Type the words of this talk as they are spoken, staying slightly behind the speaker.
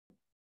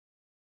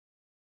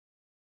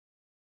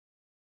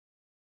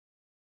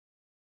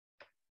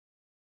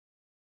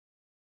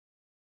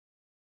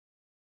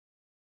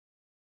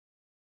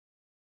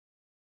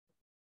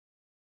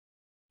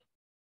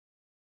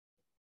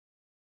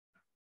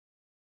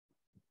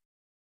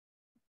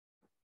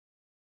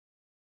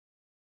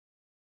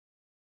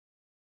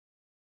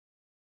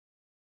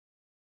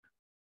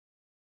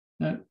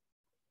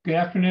Good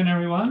afternoon,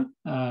 everyone.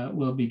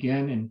 We'll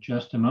begin in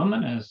just a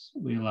moment as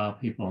we allow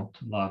people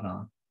to log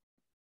on.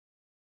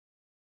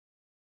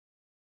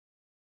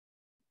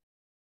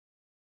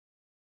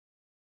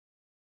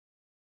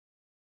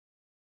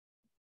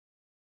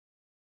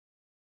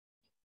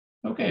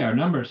 Okay, our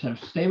numbers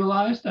have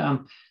stabilized.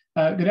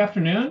 Good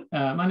afternoon.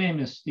 My name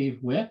is Steve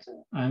Witt.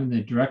 I'm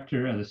the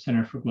director of the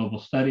Center for Global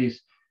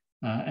Studies,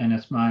 and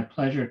it's my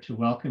pleasure to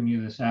welcome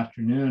you this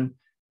afternoon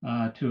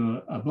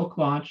to a book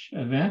launch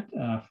event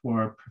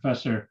for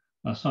Professor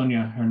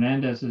Sonia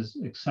Hernández's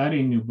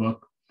exciting new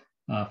book,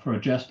 For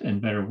a Just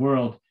and Better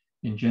World,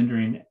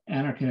 Engendering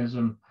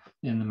Anarchism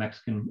in the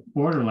Mexican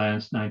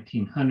Borderlands,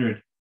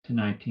 1900 to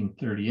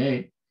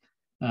 1938.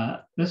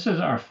 This is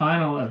our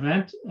final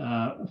event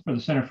for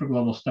the Center for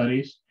Global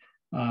Studies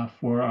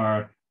for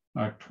our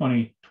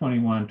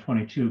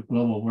 2021-22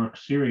 Global Work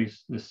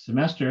Series this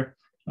semester.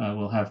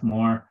 We'll have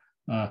more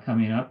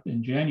coming up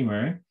in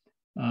January.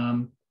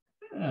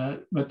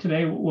 But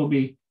today we'll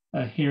be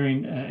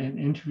hearing an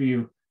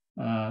interview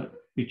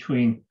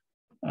between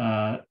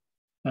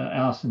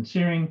Alison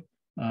Syring,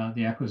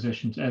 the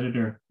acquisitions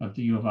editor of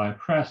the U of I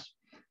Press,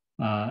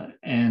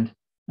 and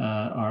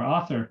our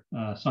author,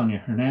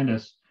 Sonia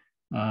Hernández,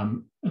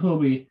 who will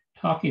be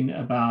talking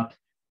about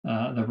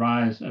the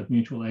rise of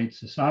mutual aid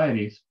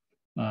societies,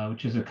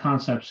 which is a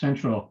concept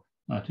central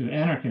to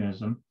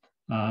anarchism,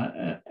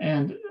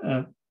 and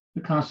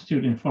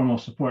constitute informal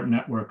support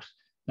networks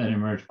that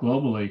emerge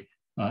globally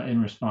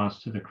in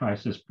response to the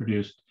crisis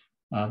produced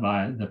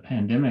by the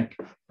pandemic.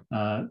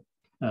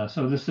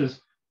 So this is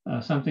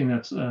something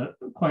that's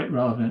quite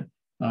relevant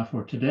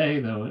for today,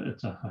 though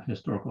it's a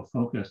historical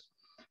focus.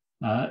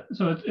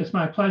 So it's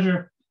my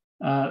pleasure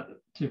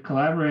to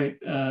collaborate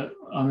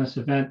on this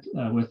event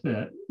with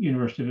the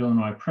University of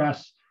Illinois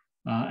Press,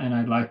 and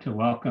I'd like to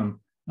welcome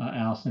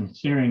Alison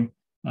Syring,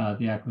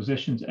 the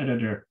acquisitions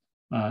editor.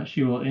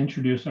 She will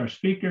introduce our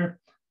speaker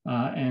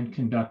and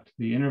conduct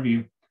the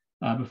interview.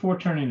 Before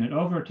turning it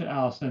over to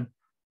Alison,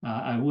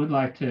 I would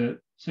like to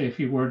say a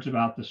few words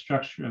about the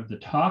structure of the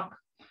talk.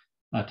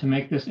 To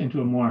make this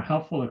into a more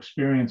helpful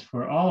experience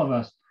for all of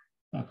us,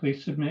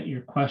 please submit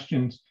your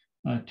questions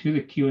to the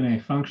Q&A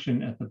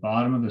function at the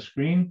bottom of the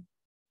screen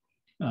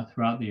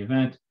throughout the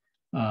event.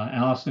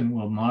 Alison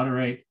will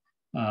moderate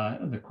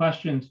the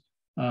questions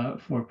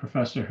for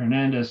Professor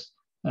Hernández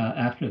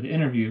after the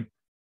interview.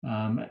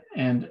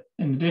 And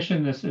in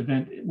addition, this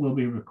event will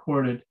be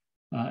recorded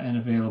and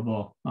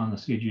available on the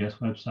CGS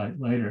website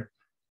later.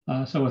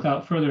 So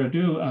without further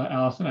ado,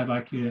 Alison, I'd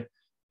like you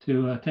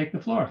to take the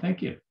floor.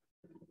 Thank you.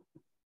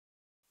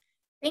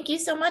 Thank you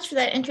so much for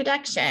that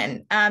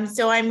introduction.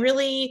 So I'm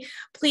really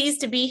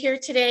pleased to be here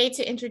today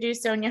to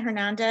introduce Sonia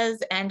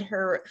Hernández and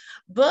her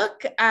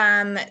book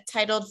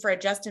titled For a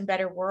Just and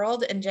Better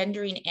World,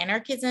 Engendering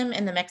Anarchism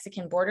in the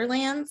Mexican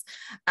Borderlands.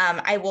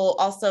 I will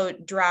also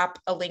drop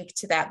a link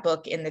to that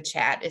book in the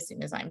chat as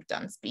soon as I'm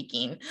done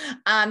speaking.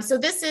 So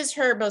this is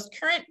her most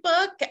current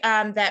book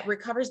that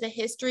recovers the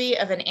history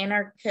of an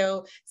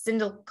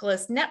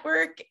anarcho-syndicalist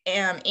network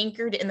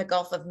anchored in the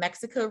Gulf of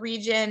Mexico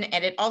region,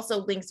 and it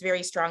also links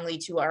very strongly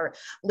to our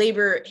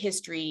labor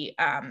history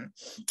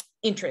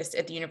interest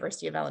at the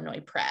University of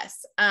Illinois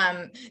Press.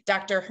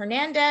 Dr.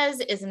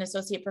 Hernández is an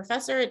associate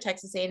professor at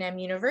Texas A&M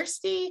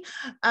University,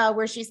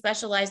 where she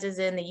specializes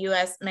in the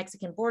U.S.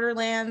 Mexican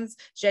borderlands,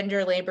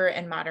 gender, labor,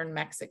 and modern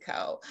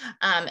Mexico.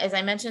 As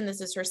I mentioned, this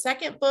is her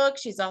second book.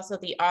 She's also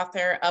the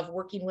author of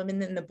Working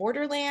Women in the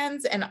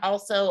Borderlands, and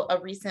also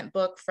a recent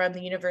book from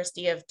the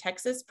University of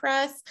Texas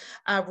Press,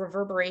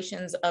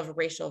 Reverberations of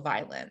Racial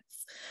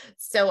Violence.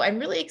 So I'm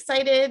really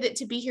excited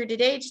to be here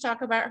today to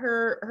talk about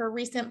her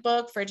recent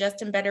book, For a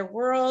Just and Better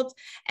World.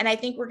 And I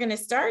think we're going to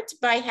start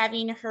by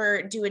having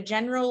her do a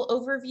general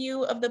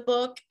overview of the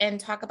book and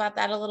talk about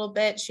that a little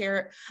bit,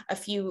 share a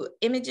few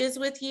images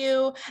with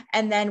you,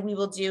 and then we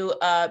will do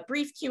a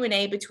brief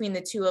Q&A between the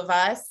two of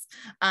us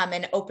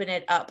and open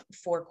it up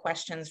for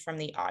questions from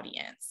the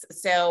audience.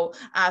 So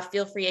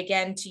feel free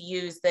again to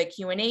use the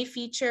Q&A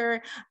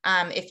feature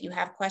if you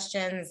have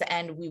questions,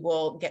 and we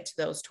will get to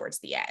those towards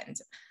the end.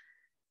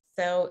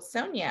 So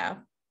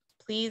Sonia,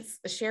 please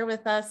share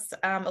with us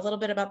a little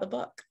bit about the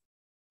book.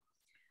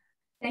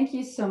 Thank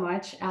you so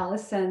much,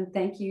 Alison.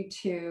 Thank you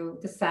to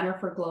the Center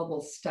for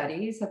Global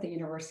Studies at the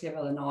University of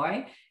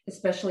Illinois,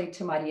 especially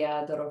to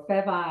Maria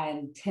Dorofeva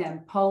and Tim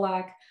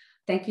Polak.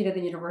 Thank you to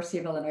the University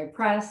of Illinois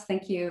Press.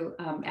 Thank you,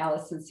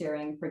 Alison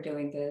Syring, for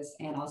doing this.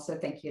 And also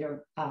thank you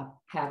to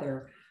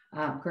Heather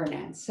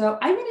Gurnan. So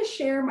I'm going to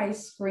share my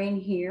screen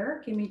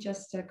here. Give me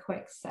just a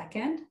quick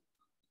second.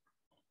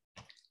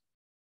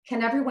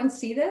 Can everyone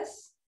see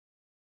this?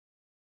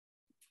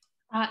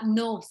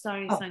 No,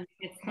 sorry, oh, Sonia,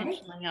 it's not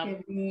showing up.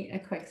 Give me a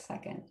quick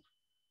second.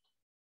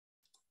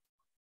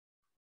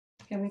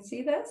 Can we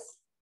see this?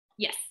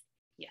 Yes,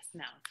 yes,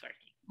 now it's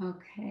working.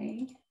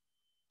 Okay.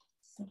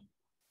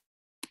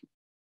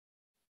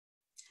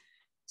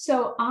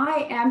 So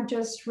I am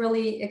just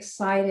really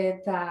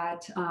excited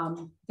that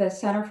the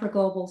Center for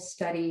Global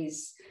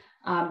Studies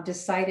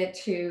decided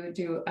to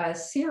do a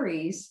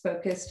series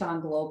focused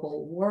on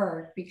global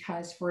work,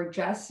 because For a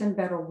Just and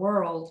Better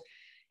World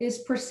is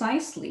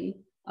precisely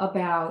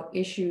about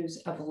issues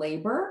of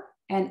labor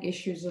and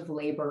issues of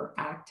labor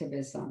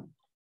activism.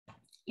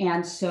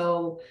 And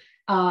so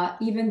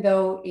even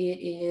though it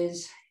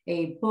is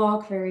a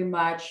book very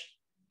much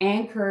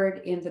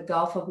anchored in the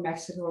Gulf of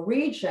Mexico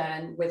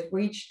region with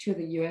reach to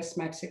the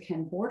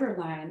US-Mexican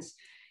borderlands,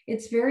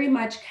 it's very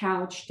much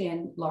couched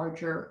in a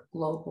larger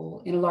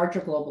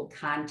global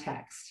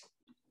context.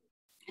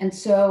 And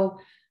so,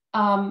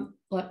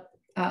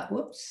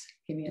 whoops,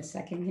 give me a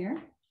second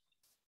here.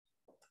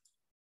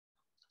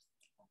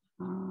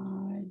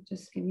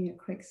 Just give me a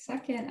quick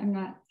second. I'm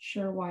not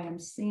sure why I'm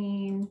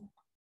seeing.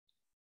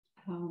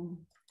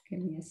 Give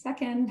me a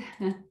second.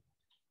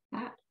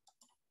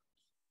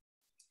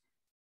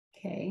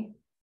 Okay.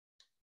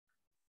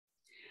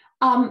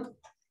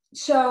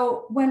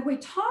 So when we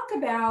talk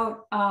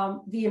about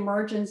the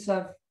emergence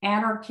of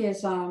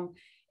anarchism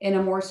in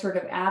a more sort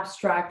of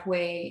abstract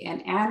way,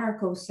 and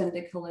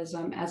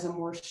anarcho-syndicalism as a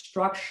more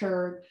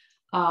structured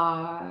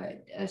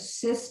a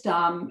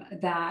system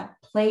that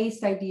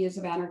placed ideas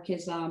of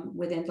anarchism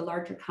within the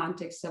larger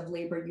context of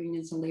labor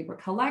unions and labor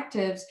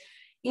collectives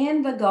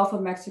in the Gulf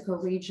of Mexico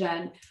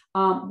region,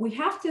 we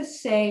have to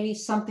say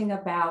something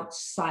about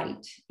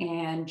site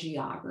and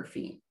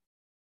geography.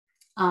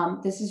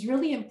 This is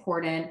really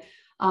important.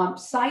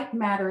 Site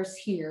matters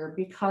here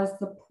because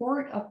the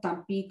port of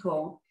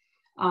Tampico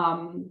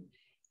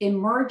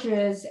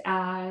emerges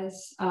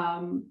as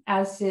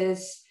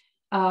this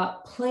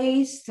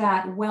place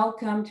that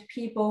welcomed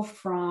people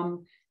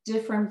from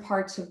different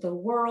parts of the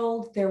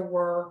world. There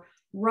were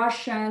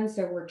Russians,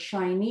 there were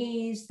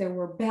Chinese, there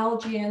were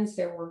Belgians,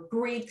 there were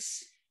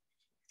Greeks,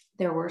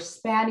 there were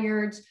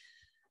Spaniards,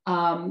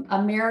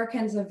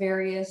 Americans of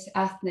various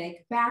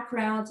ethnic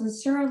backgrounds, and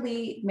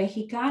certainly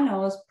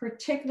Mexicanos,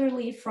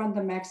 particularly from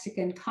the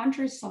Mexican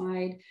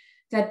countryside,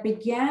 that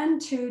began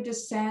to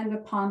descend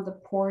upon the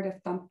port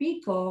of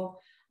Tampico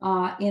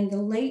in the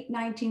late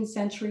 19th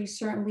century,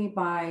 certainly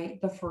by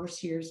the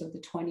first years of the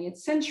 20th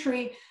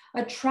century,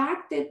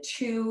 attracted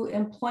to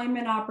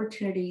employment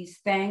opportunities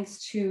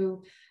thanks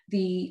to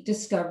the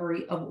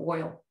discovery of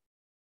oil.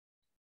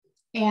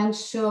 And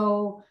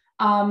so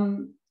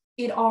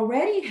it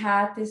already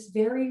had this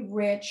very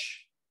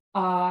rich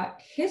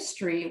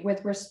history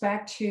with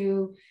respect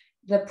to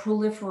the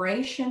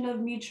proliferation of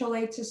mutual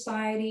aid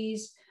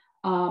societies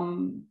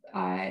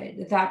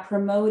that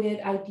promoted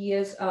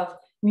ideas of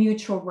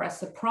mutual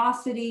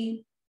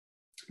reciprocity,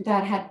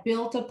 that had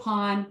built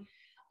upon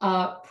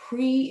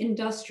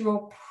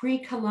pre-industrial,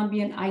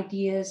 pre-Columbian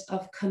ideas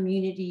of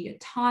community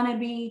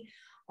autonomy,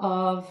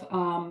 of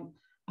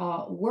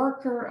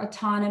worker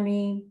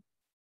autonomy,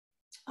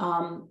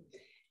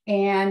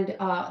 and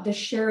the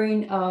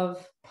sharing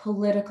of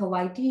political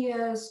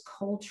ideas,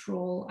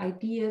 cultural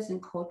ideas,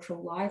 and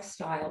cultural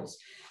lifestyles.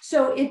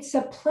 So it's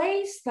a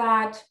place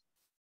that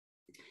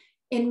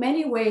in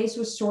many ways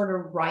was sort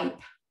of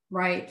ripe,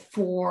 right,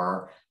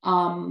 for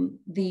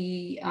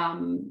the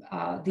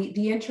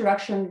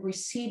introduction,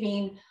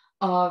 receiving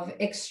of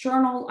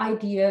external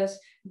ideas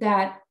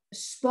that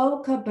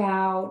spoke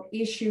about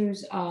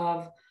issues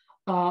of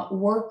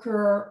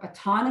worker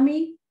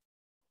autonomy,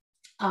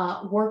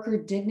 worker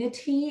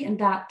dignity, and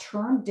that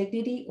term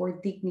dignity or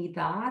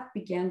dignidad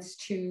begins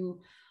to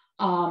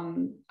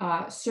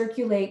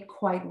circulate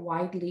quite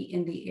widely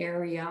in the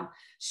area.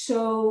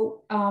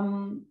 So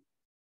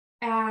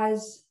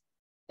as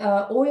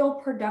oil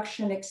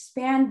production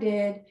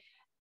expanded,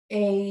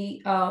 a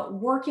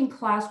working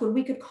class, what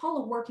we could call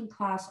a working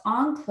class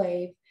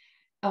enclave,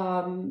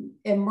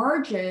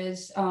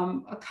 emerges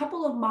a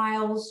couple of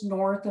miles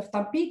north of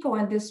Tampico,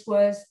 and this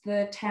was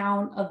the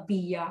town of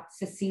Villa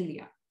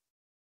Cecilia.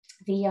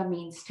 Villa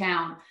means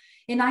town.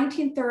 In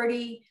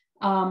 1930,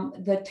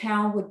 the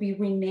town would be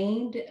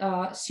renamed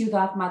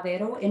Ciudad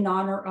Madero in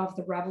honor of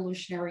the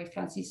revolutionary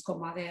Francisco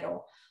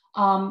Madero.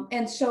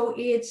 And so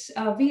it's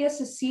Villa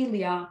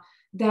Cecilia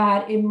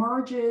that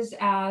emerges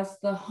as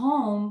the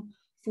home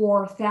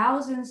for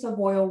thousands of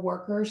oil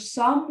workers,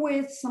 some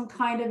with some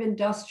kind of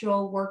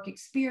industrial work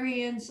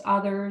experience,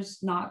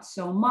 others not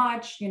so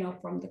much, you know,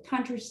 from the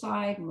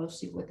countryside,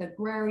 mostly with an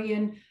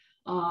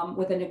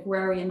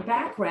agrarian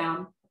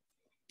background.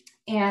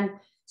 And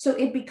so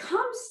it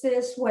becomes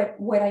this,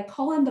 what I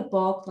call in the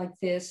book, like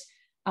this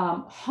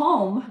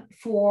home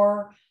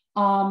for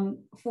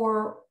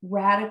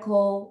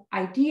radical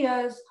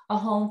ideas, a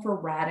home for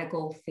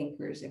radical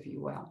thinkers, if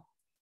you will.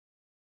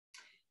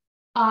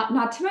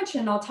 Not to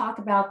mention, I'll talk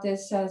about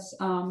this as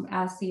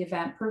the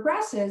event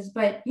progresses,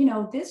 but you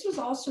know, this was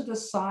also the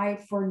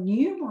site for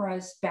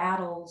numerous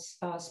battles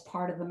as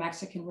part of the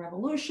Mexican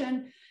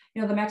Revolution.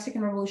 You know, the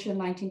Mexican Revolution in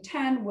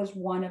 1910 was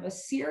one of a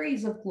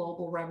series of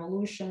global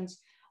revolutions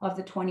of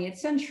the 20th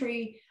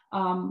century,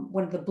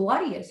 one of the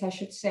bloodiest, I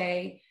should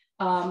say,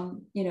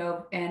 you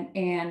know,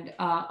 and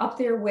up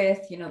there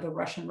with, you know, the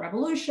Russian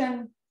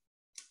Revolution,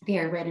 the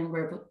Iranian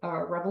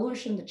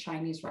Revolution, the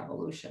Chinese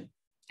Revolution.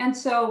 And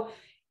so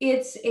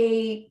it's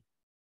a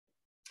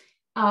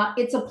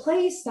it's a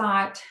place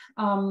that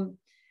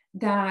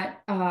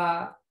that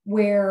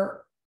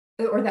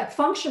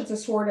functions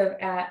as sort of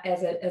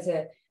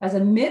as a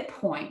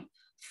midpoint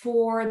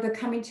for the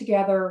coming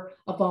together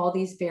of all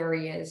these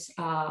various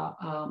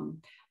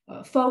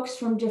folks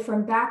from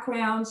different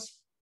backgrounds,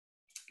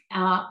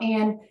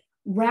 and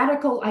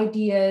radical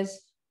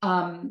ideas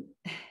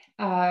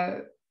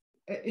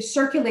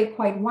circulate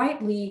quite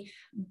widely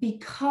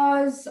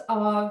because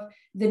of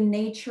the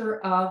nature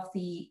of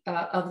the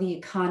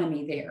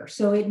economy there.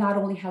 So it not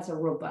only has a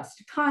robust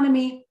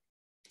economy,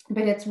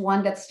 but it's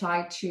one that's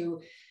tied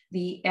to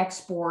the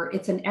export.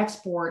 It's an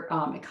export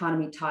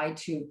economy tied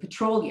to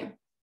petroleum.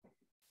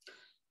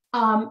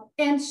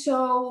 And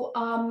so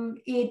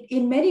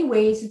in many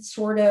ways, it's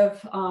sort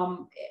of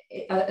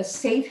a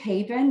safe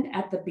haven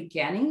at the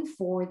beginning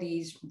for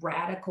these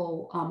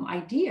radical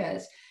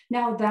ideas.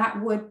 Now that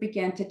would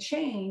begin to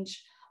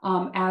change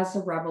as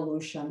the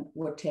revolution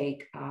would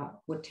take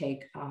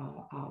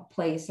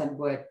place, and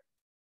would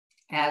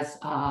as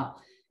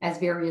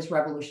various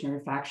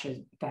revolutionary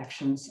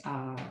factions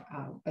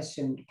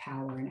assumed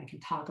power. And I can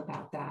talk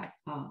about that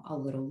a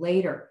little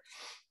later.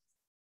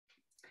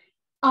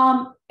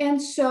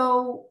 And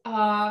so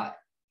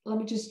let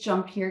me just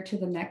jump here to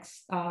the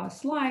next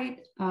slide.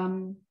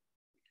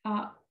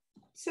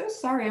 So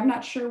sorry, I'm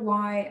not sure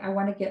why I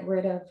want to get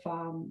rid of,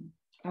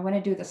 I want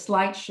to do the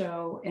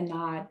slideshow and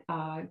not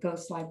go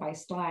slide by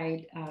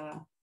slide,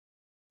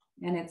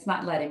 and it's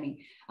not letting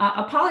me.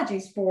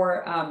 Apologies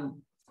for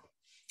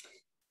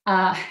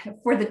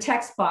the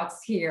text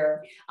box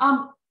here.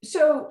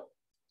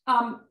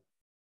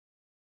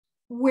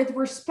 With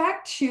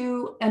respect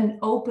to an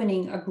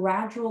opening, a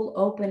gradual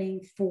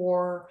opening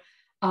for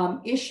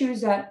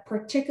issues that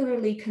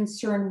particularly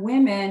concern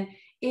women,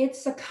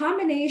 it's a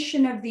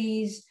combination of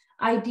these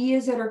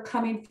ideas that are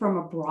coming from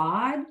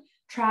abroad,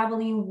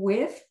 traveling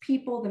with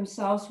people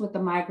themselves, with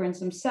the migrants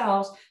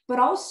themselves, but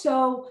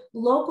also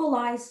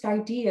localized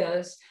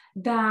ideas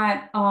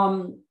that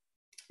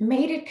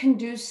made it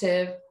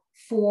conducive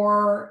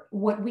for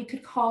what we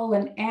could call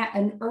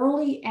an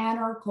early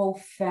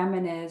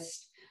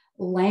anarcho-feminist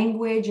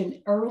language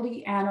and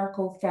early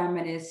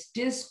anarcho-feminist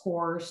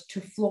discourse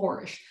to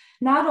flourish,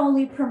 not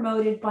only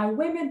promoted by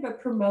women, but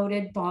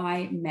promoted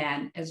by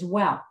men as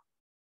well.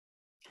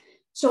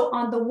 So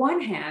on the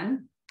one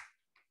hand,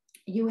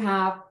 you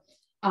have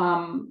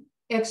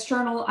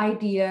external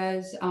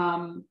ideas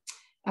coming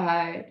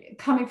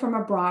from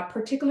abroad,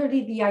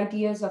 particularly the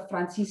ideas of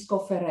Francisco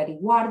Ferrer y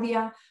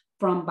Guardia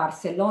from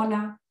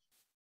Barcelona,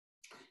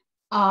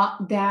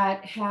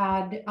 that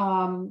had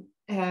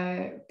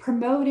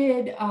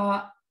promoted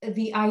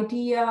the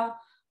idea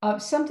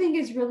of something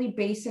as really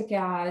basic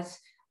as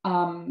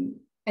an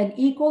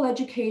equal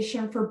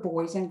education for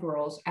boys and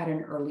girls at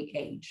an early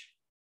age.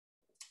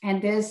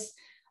 And this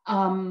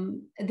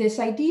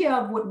idea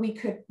of what we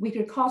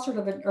could call sort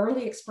of an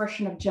early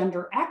expression of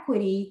gender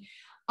equity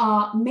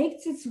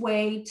makes its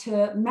way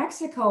to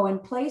Mexico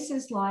and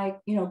places like,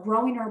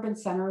 growing urban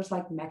centers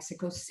like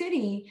Mexico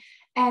City.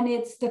 And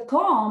it's the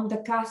COM,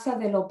 the Casa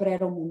del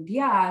Obrero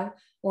Mundial,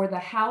 or the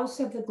House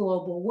of the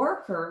Global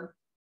Worker,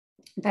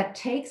 that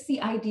takes the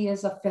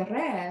ideas of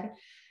Ferrer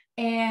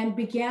and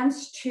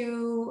begins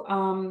to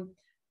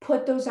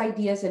put those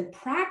ideas in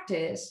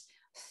practice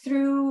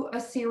through a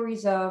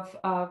series of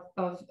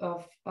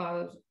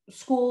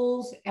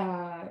schools,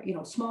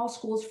 small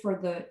schools for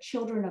the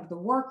children of the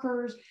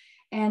workers,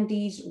 and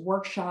these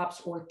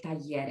workshops or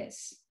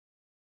talleres.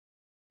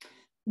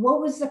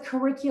 What was the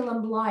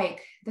curriculum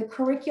like? The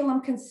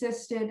curriculum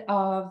consisted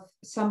of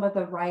some of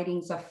the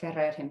writings of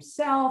Ferrer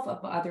himself,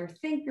 of other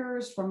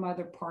thinkers from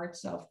other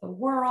parts of the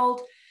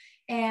world.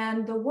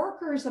 And the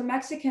workers, the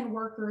Mexican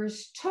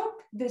workers, took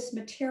this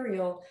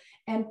material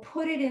and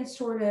put it in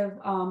sort of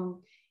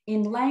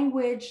in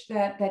language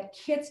that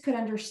kids could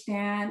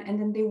understand.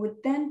 And then they would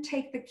then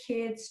take the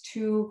kids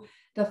to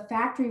the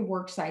factory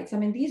work sites. I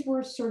mean, these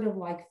were sort of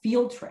like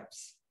field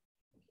trips,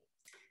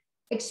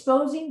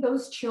 exposing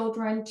those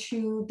children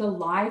to the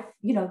life,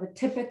 the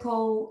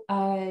typical,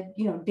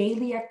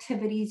 daily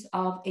activities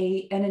of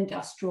an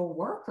industrial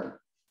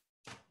worker.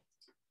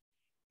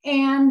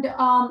 And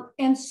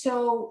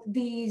so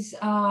these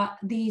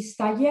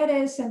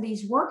talleres and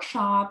these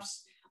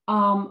workshops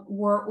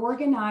were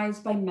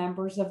organized by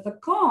members of the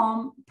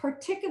COM,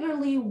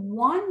 particularly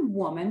one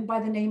woman by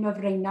the name of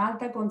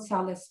Reinalda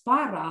González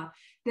Parra,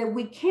 that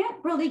we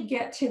can't really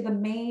get to the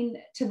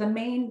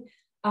main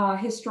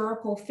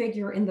historical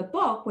figure in the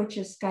book, which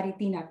is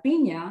Caritina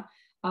Piña,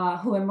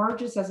 who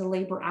emerges as a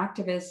labor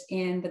activist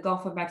in the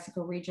Gulf of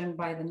Mexico region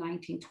by the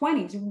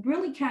 1920s. We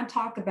really can't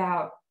talk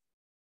about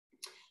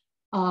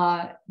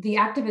the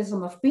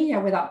activism of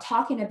Piña without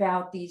talking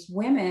about these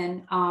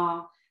women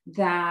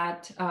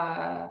that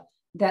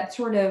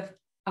sort of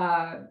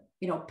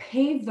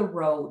paved the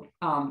road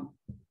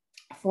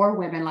for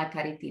women like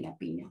Caritina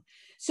Piña.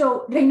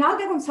 So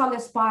Reinalda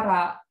González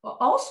Parra,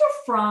 also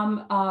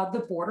from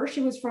the border,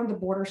 she was from the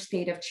border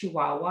state of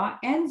Chihuahua,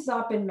 ends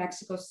up in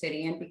Mexico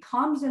City and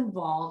becomes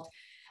involved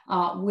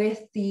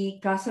with the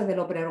Casa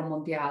del Obrero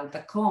Mundial,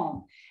 the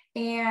COM.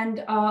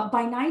 And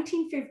by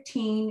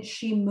 1915,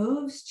 she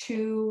moves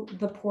to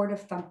the port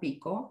of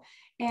Tampico,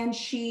 and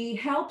she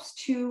helps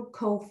to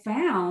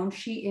co-found,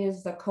 she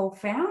is the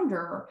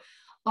co-founder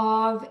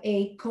of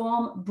a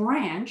COM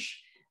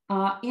branch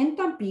in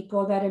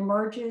Tampico that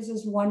emerges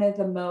as one of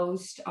the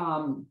most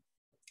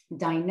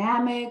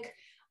dynamic,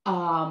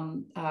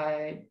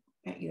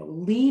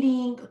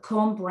 leading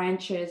COM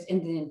branches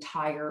in the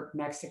entire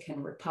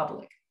Mexican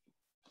Republic.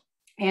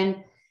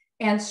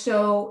 And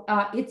so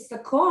it's the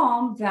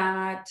COM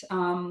that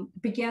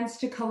begins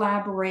to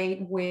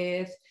collaborate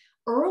with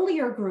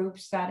earlier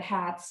groups that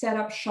had set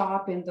up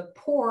shop in the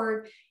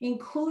port,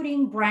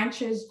 including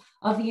branches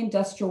of the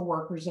Industrial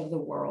Workers of the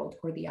World,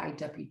 or the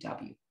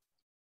IWW.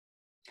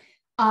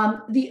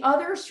 The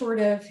other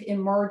sort of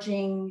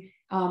emerging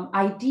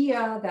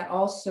idea that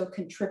also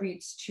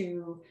contributes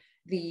to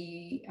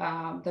the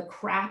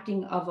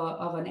crafting of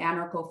an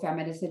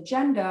anarcho-feminist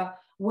agenda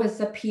was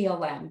the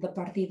PLM, the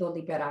Partido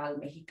Liberal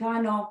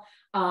Mexicano,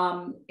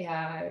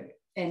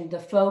 and the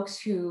folks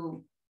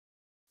who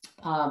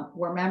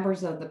were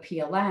members of the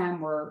PLM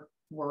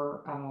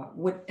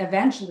would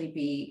eventually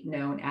be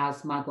known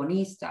as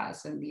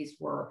Magonistas, and these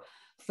were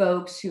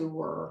folks who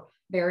were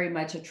very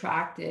much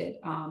attracted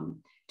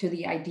to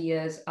the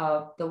ideas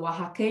of the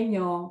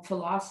Oaxaqueño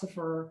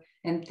philosopher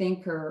and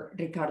thinker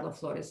Ricardo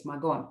Flores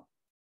Magón.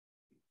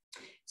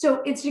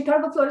 So it's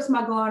Ricardo Flores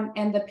Magón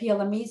and the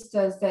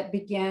PLMistas that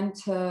began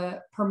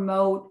to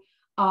promote,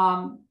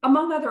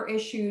 among other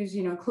issues,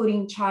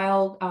 including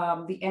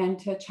the end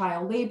to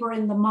child labor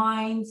in the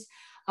mines,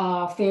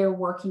 fair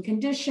working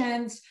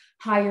conditions,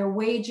 higher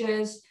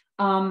wages.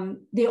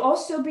 They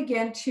also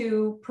began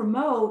to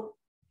promote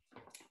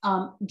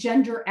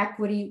gender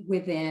equity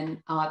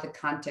within the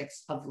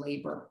context of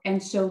labor.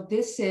 And so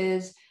this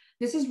is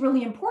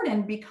really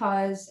important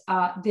because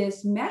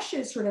this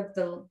meshes sort of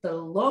the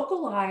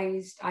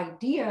localized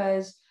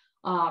ideas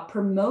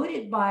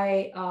promoted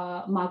by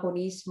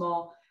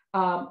Magonismo,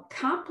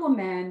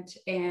 complement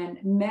and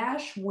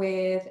mesh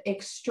with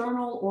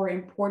external or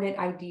imported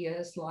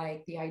ideas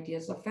like the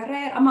ideas of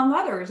Ferrer, among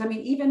others. I mean,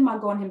 even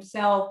Magón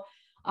himself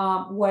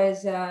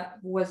was a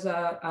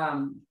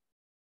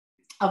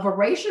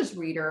voracious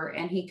reader,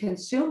 and he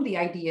consumed the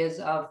ideas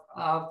of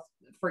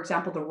for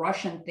example, the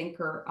Russian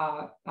thinker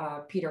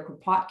Peter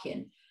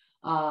Kropotkin,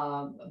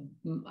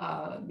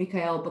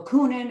 Mikhail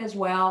Bakunin as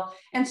well.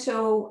 And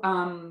so,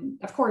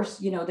 of course,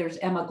 there's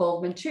Emma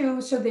Goldman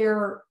too. So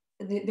there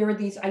are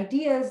these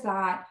ideas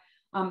that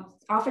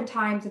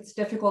oftentimes it's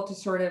difficult to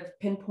sort of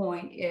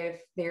pinpoint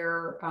if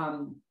they're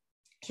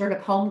sort of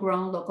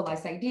homegrown,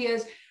 localized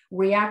ideas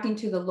reacting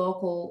to the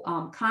local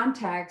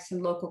context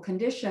and local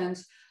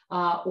conditions,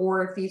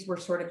 or if these were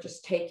sort of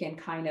just taken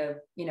kind of,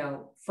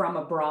 from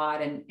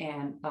abroad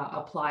and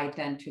applied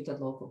then to the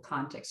local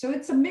context. So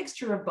it's a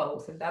mixture of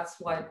both, and that's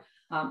what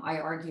I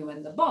argue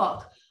in the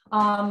book.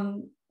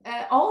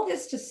 All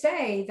this to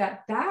say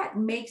that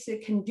makes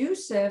it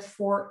conducive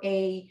for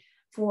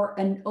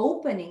an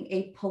opening,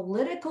 a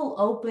political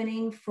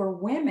opening for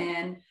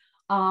women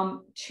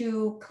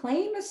to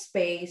claim a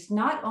space,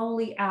 not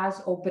only as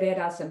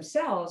obreras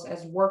themselves,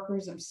 as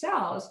workers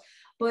themselves,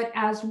 but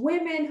as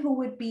women who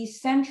would be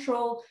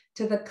central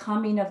to the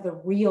coming of the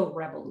real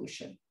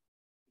revolution.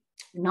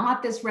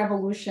 Not this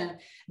revolution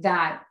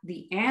that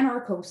the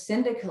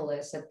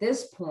anarcho-syndicalists at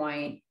this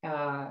point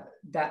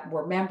that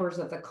were members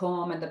of the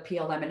COM and the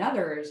PLM and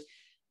others,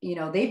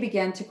 they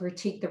began to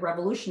critique the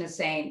revolution as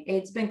saying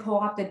it's been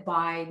co-opted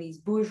by these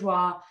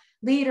bourgeois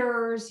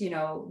leaders,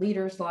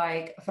 leaders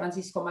like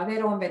Francisco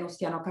Madero and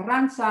Venustiano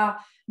Carranza,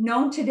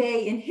 known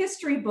today in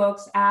history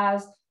books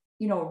as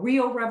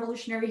real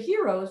revolutionary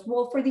heroes.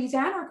 Well, for these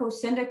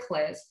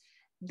anarcho-syndicalists,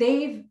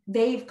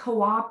 they've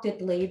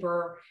co-opted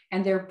labor,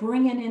 and they're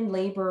bringing in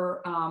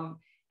labor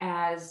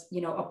as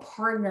a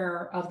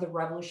partner of the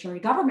revolutionary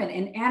government,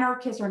 and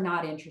anarchists are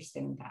not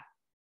interested in that.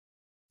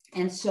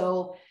 And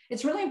so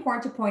it's really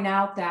important to point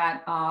out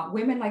that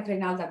women like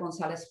Reinalda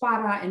González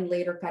Parra and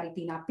later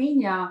Caritina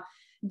Piña,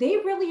 they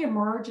really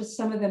emerge as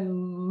some of the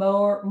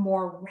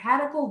more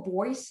radical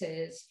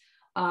voices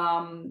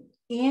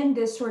in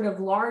this sort of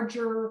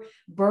larger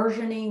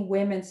burgeoning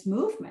women's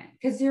movement,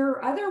 because there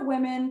are other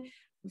women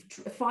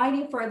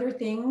fighting for other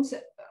things,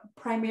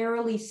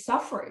 primarily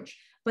suffrage,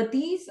 but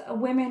these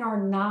women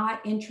are not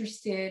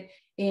interested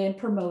in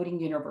promoting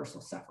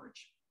universal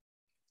suffrage.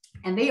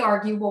 And they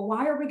argue, well,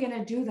 why are we going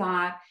to do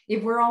that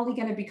if we're only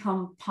going to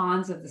become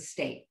pawns of the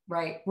state,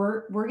 right?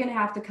 We're going to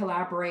have to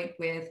collaborate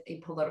with a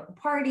political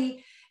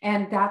party,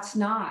 and that's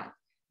not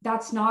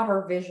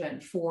our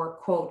vision for,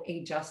 quote,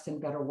 a just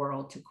and better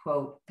world, to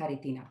quote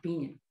Caritina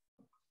Piña.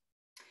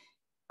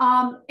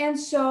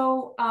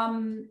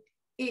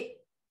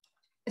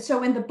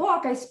 So in the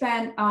book, I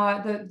spent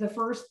the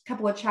first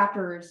couple of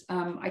chapters,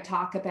 I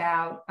talk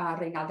about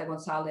Reinalda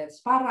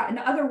González Parra and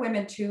other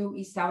women too,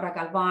 Isaura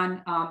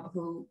Galvan,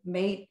 who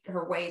made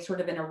her way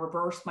sort of in a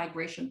reverse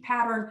migration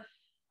pattern,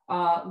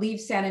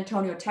 leaves San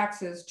Antonio,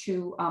 Texas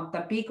to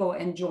Tampico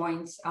and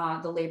joins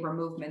the labor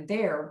movement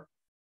there.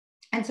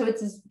 And so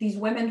it's these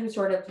women who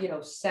sort of,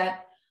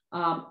 set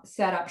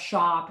set up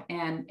shop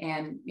and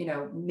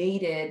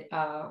made it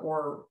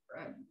or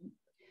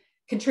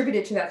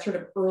contributed to that sort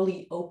of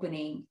early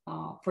opening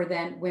for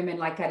then women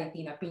like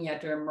Caritina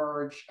Piña to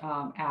emerge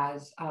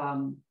as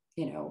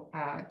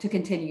to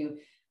continue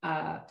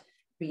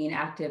being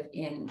active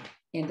in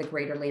the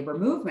greater labor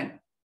movement.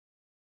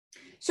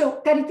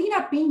 So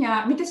Caritina Piña,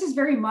 I mean, this is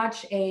very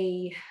much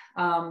a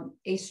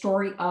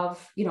story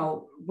of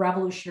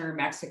revolutionary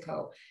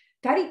Mexico.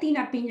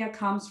 Caritina Piña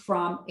comes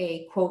from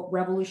a, quote,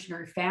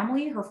 revolutionary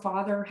family. Her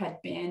father had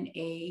been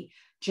a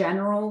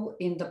general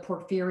in the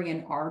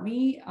Porfirian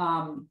army.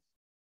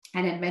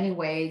 And in many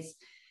ways,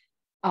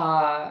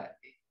 it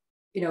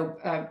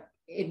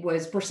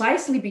was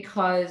precisely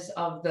because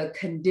of the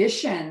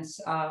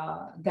conditions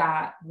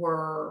that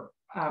were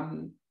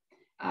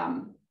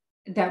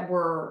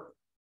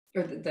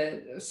or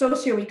the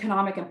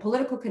socioeconomic and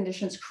political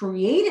conditions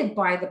created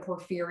by the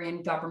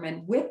Porfirian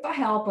government with the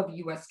help of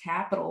US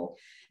capital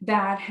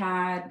that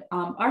had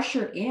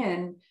ushered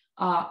in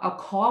a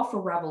call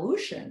for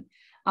revolution.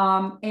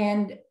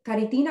 And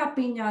Caritina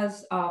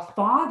Piña's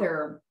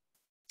father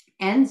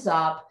ends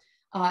up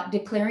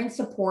declaring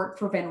support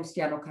for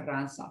Venustiano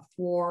Carranza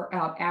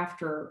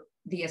after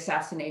the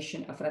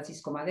assassination of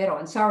Francisco Madero.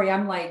 And sorry,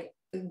 I'm like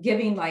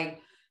giving 5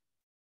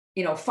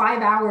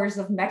 hours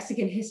of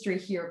Mexican history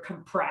here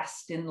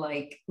compressed in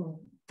like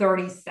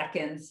 30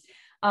 seconds.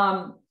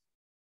 And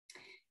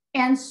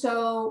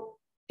so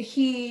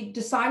he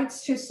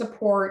decides to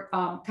support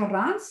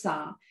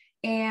Carranza,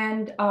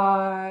 and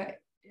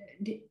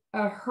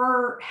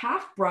her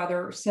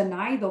half-brother,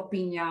 Zenaido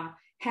Piña,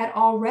 had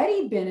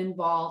already been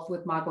involved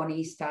with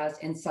Magonistas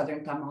in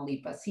southern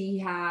Tamaulipas.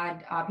 He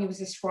was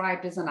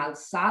described as an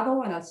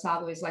alzado. An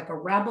alzado is like a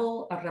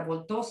rebel, a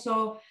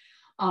revoltoso,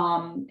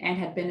 and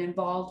had been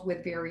involved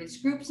with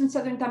various groups in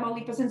southern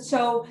Tamaulipas. And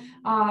so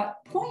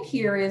point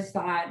here is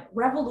that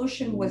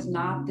revolution was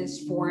not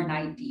this foreign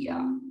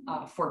idea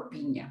for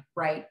Piña,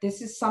 right?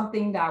 This is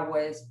something that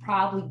was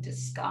probably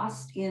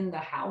discussed in the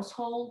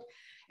household.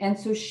 And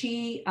so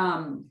she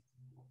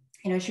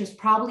was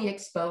probably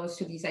exposed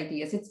to these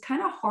ideas. It's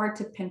kind of hard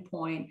to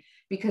pinpoint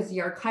because the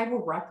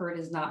archival record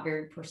is not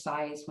very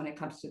precise when it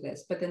comes to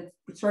this. But then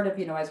sort of,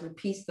 as we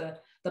piece the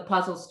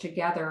puzzles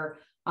together,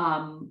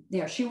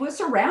 she was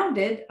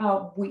surrounded,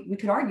 we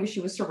could argue she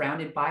was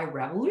surrounded by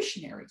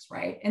revolutionaries,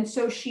 right? And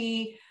so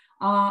she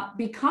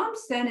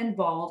becomes then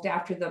involved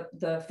after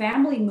the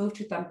family moved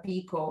to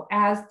Tampico,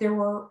 as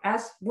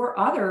were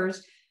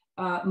others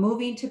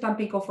moving to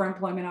Tampico for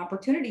employment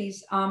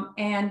opportunities.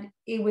 And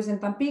it was in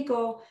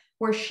Tampico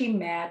where she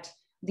met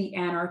the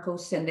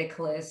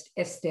anarcho-syndicalist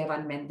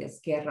Esteban Mendez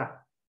Guerra.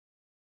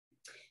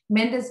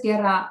 Mendez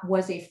Guerra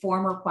was a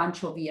former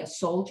Pancho Villa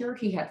soldier.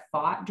 He had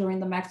fought during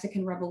the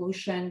Mexican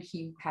Revolution.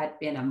 He had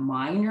been a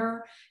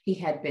miner. He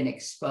had been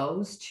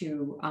exposed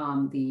to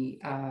the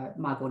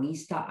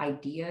Magonista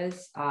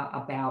ideas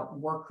about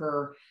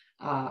worker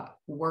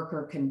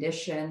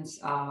conditions,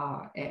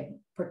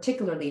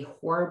 particularly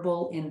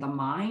horrible in the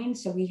mine.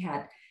 So he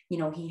had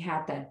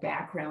that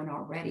background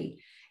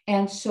already.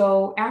 And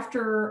so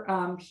after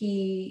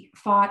he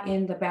fought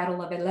in the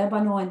Battle of El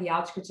Ébano in the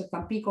outskirts of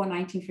Tampico in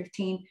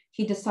 1915,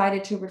 he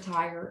decided to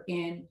retire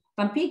in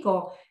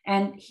Tampico,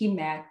 and he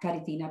met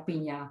Caritina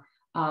Piña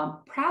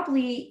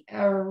probably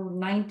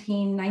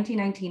 1919,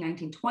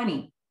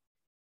 1920.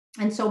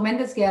 And so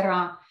Mendez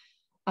Guerra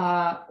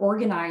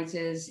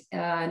organizes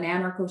an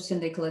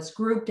anarcho-syndicalist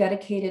group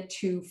dedicated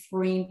to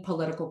freeing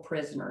political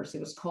prisoners.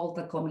 It was called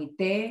the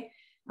Comité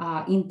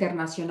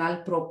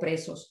Internacional Pro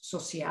Presos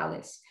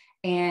Sociales.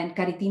 And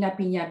Caritina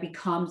Piña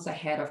becomes a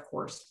head of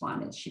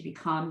correspondence. She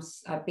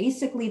becomes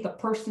basically the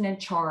person in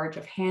charge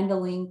of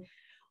handling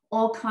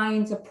all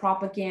kinds of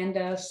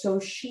propaganda. So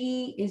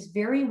she is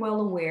very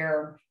well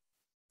aware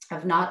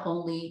of not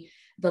only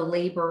the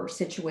labor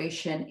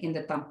situation in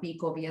the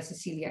Tampico, Villa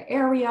Cecilia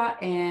area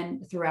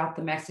and throughout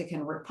the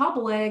Mexican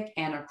Republic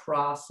and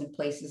across in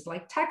places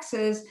like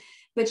Texas,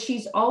 but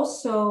she's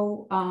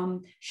also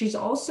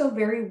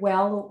very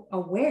well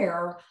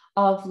aware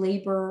of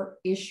labor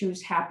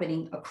issues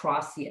happening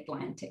across the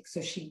Atlantic.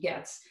 So she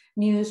gets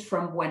news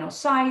from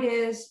Buenos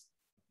Aires,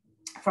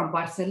 from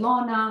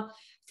Barcelona,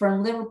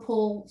 from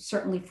Liverpool,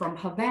 certainly from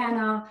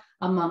Havana,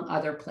 among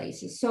other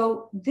places.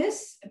 So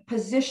this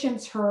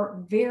positions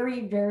her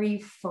very, very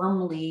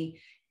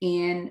firmly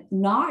in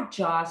not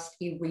just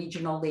a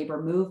regional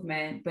labor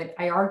movement, but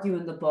I argue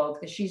in the book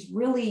that she's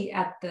really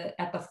at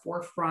the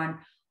forefront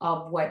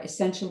of what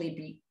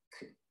essentially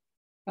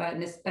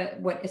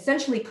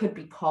could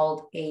be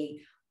called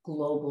a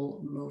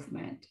global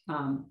movement.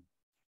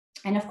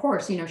 And of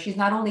course, she's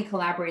not only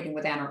collaborating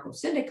with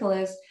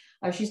anarcho-syndicalists,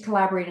 she's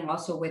collaborating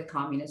also with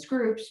communist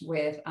groups,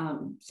 with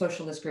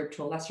socialist groups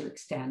to a lesser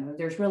extent.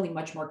 There's really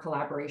much more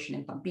collaboration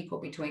in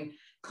Tampico between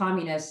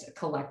communist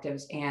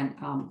collectives and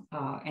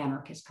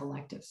anarchist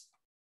collectives.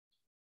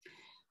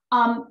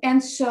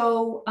 And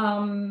so,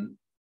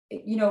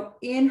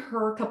 in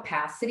her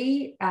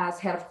capacity as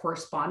head of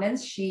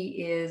correspondence,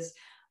 she is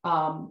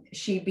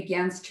She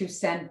begins to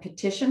send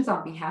petitions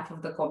on behalf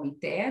of the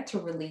Comité to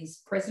release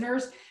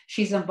prisoners.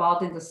 She's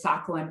involved in the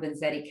Sacco and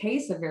Vanzetti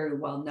case, a very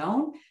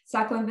well-known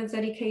Sacco and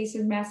Vanzetti case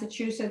in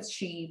Massachusetts.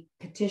 She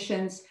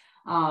petitions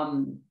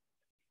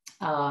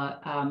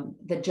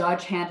the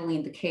judge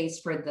handling the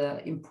case for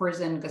the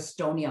imprisoned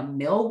Gastonia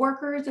mill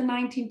workers in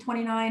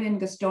 1929 in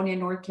Gastonia,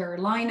 North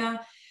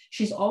Carolina.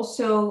 She's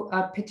also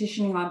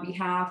petitioning on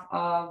behalf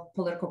of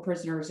political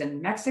prisoners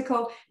in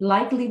Mexico,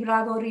 like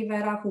Librado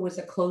Rivera, who was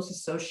a close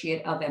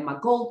associate of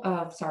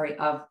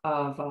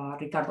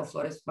Ricardo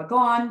Flores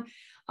Magón.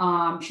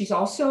 She's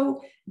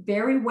also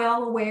very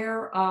well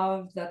aware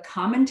of the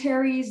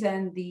commentaries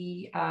and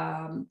the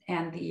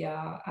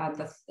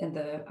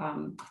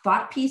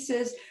thought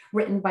pieces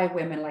written by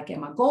women like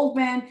Emma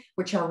Goldman,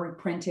 which are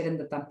reprinted in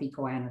the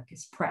Tampico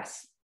Anarchist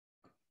Press.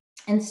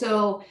 And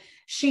so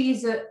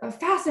she's a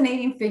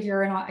fascinating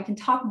figure, and I can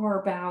talk more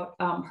about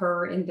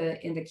her in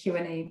the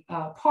Q&A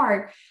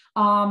part,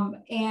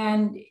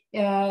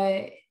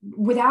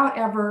 without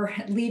ever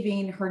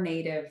leaving her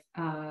native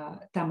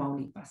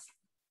Tamaulipas.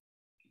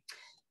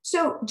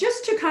 So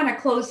just to kind of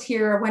close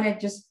here, I want to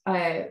just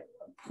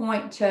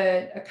point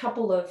to a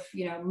couple of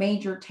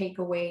major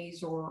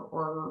takeaways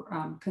or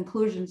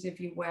conclusions, if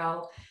you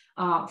will,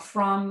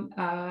 from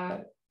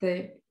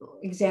the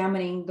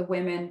examining the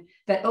women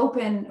that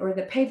open or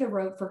that pave the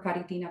road for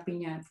Caritina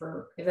Piña and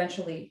for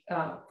eventually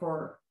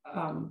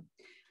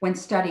when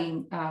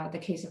studying the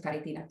case of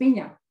Caritina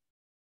Piña.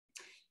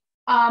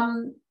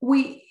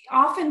 We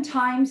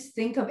oftentimes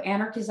think of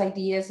anarchist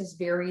ideas as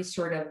very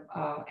sort of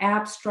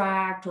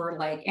abstract, or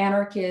like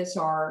anarchists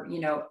are,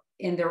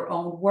 in their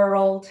own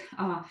world.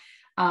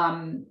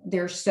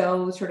 They're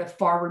so sort of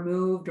far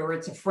removed, or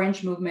it's a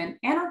fringe movement.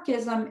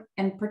 Anarchism,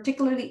 and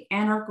particularly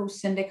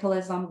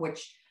anarcho-syndicalism,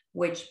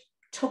 which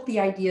took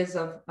the ideas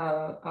of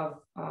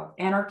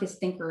anarchist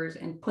thinkers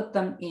and put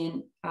them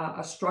in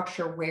a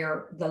structure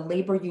where the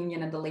labor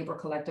union and the labor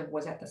collective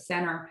was at the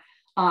center.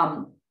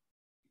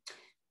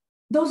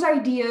 Those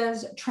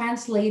ideas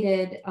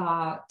translated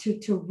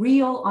to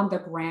real on the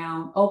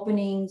ground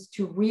openings,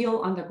 to real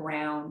on the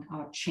ground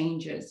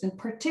changes, and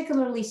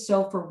particularly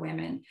so for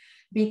women,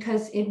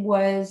 because it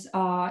was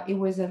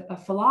a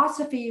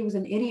philosophy, it was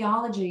an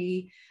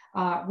ideology,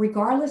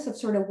 regardless of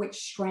sort of which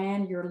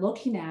strand you're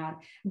looking at,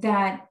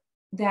 that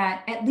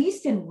at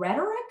least in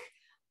rhetoric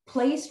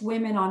placed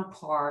women on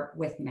par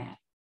with men,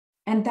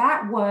 and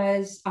that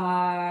was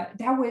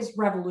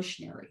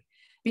revolutionary,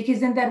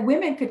 because then that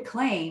women could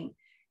claim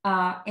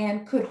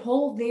and could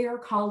hold their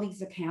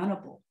colleagues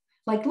accountable.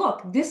 Like,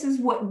 look, this is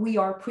what we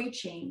are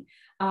preaching,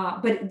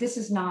 but this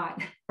is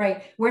not,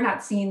 right? We're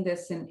not seeing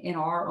this in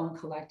our own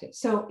collective.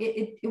 So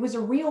it was a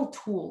real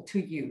tool to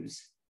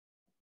use.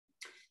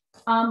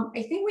 I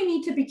think we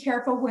need to be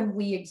careful when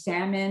we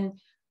examine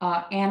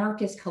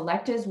anarchist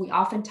collectives. We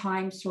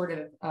oftentimes sort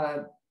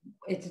of,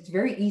 it's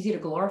very easy to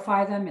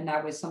glorify them. And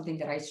that was something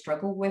that I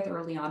struggled with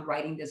early on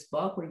writing this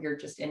book, where you're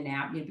just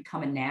you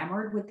become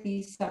enamored with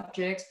these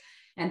subjects.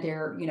 And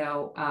they're,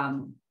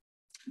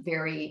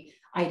 very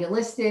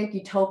idealistic,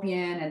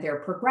 utopian, and they're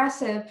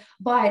progressive.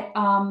 But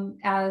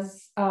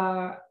as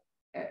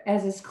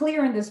is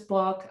clear in this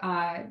book,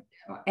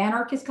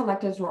 anarchist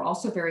collectives were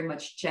also very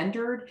much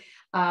gendered.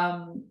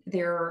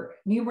 There are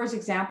numerous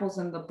examples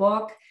in the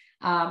book.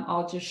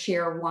 I'll just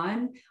share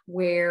one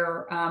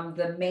where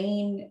the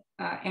main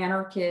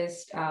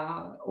anarchist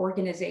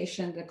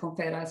organization, the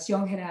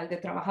Confederación General de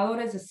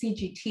Trabajadores, the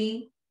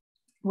CGT,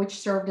 which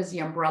served as the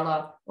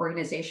umbrella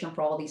organization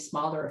for all these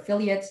smaller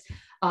affiliates,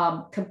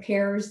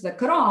 compares the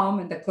CROM,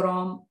 and the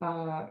CROM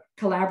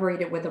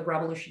collaborated with the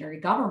revolutionary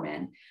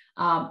government.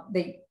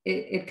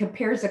 It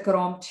compares the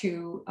CROM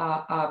to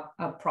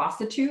a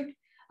prostitute,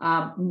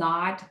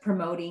 not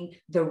promoting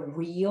the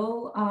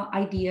real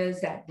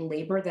ideas that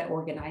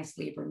organized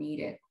labor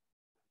needed.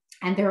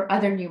 And there are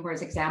other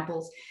numerous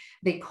examples.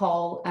 They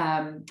call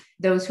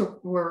those who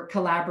were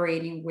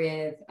collaborating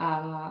with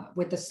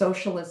the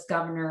socialist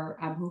governor,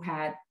 who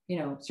had,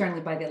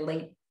 certainly by the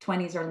late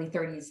 20s, early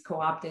 30s,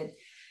 co-opted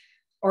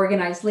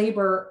organized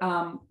labor.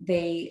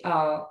 They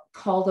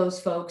call those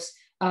folks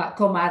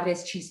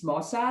comadres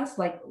chismosas,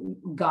 like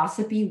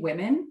gossipy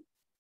women.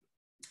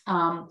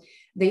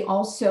 They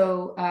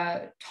also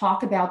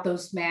talk about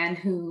those men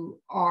who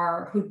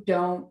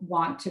don't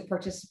want to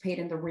participate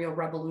in the real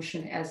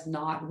revolution as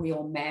not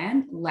real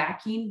men,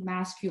 lacking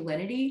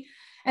masculinity.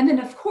 And then,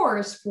 of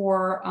course,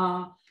 for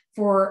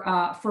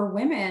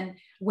women,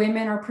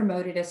 women are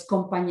promoted as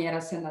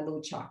compañeras en la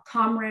lucha,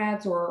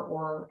 comrades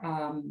or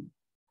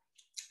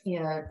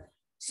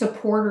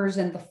supporters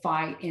in the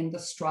fight, in the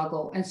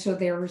struggle. And so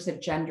there's a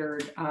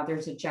gendered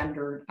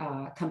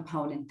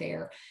component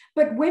there.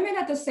 But women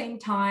at the same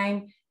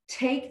time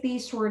take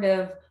these sort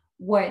of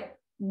what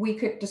we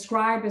could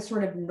describe as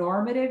sort of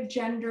normative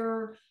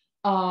gender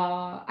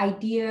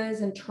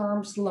ideas and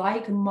terms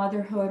like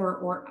motherhood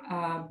or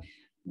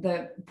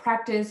the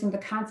practice and the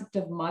concept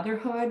of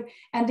motherhood,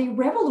 and they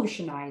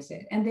revolutionize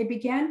it. And they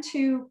began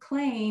to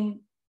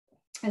claim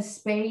a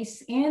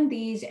space in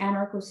these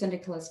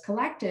anarcho-syndicalist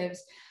collectives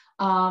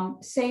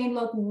saying,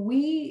 look,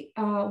 we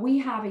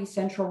have a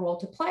central role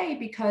to play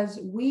because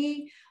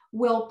we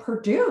will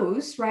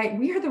produce, right?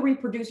 We are the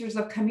reproducers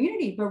of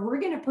community, but we're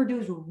going to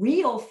produce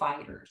real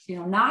fighters,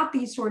 not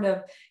these sort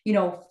of,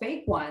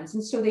 fake ones.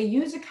 And so they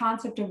use a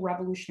concept of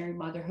revolutionary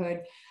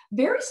motherhood,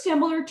 very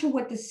similar to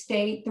what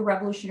the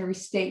revolutionary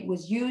state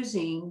was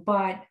using,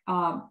 but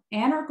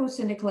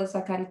anarcho-syndicalists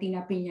like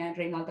Caritina Piña and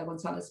Reinalda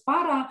González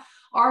Parra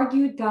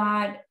argued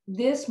that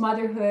this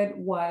motherhood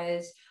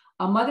was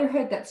a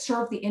motherhood that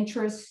served the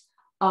interests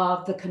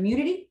of the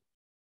community,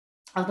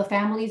 of the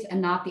families,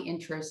 and not the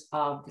interests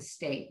of the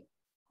state.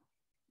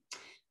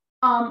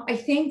 I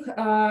think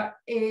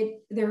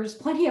there's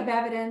plenty of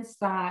evidence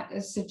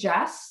that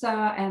suggests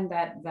and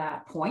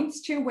that points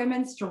to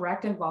women's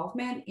direct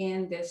involvement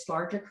in this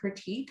larger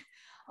critique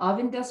of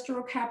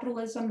industrial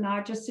capitalism,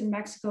 not just in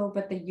Mexico,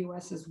 but the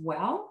US as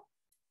well.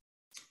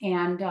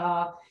 And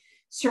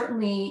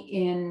certainly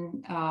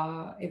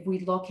if we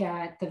look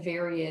at the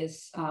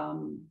various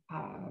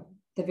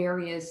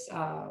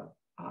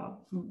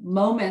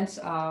moments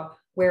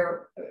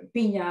where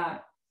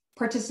Piña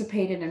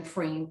participated in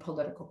freeing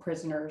political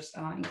prisoners,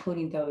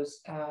 including those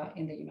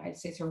in the United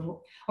States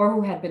or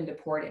who had been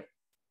deported.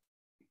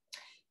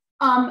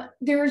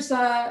 There's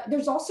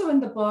also in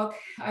the book,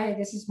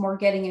 this is more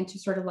getting into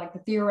sort of like the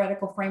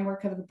theoretical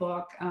framework of the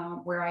book,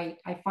 where I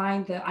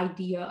find the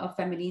idea of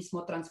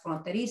feminismo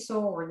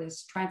transfronterizo, or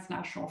this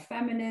transnational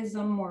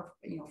feminism, or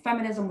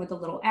feminism with a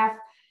little f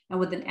and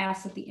with an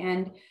s at the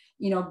end,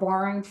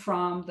 borrowing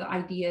from the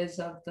ideas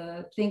of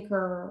the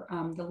thinker,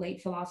 the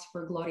late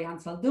philosopher Gloria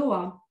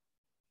Anzaldúa,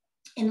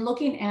 in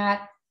looking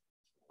at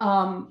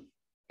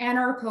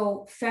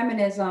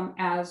anarcho-feminism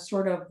as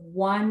sort of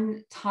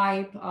one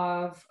type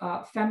of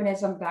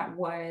feminism that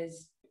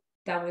was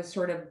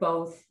sort of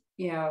both,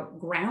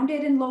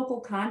 grounded in local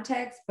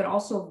context, but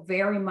also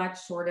very much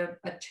sort of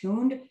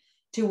attuned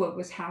to what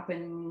was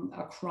happening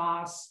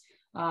across,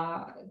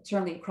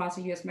 certainly across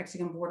the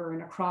US-Mexican border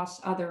and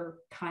across other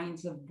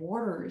kinds of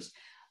borders.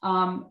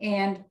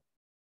 And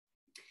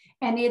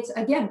it's,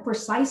 again,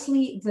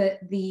 precisely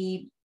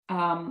the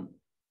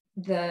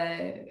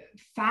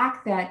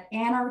fact that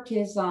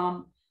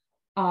anarchism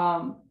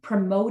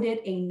promoted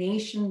a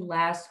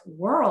nation-less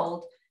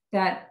world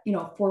that,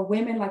 for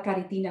women like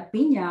Caritina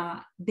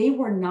Piña, they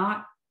were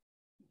not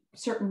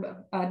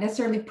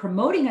necessarily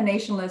promoting a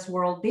nation-less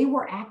world. They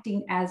were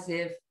acting as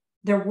if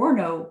there were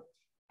no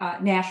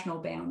national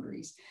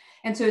boundaries.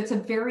 And so it's a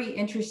very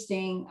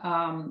interesting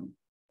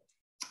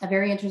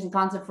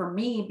concept for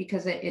me,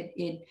 because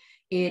it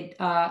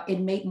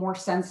made more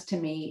sense to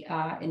me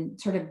in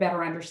sort of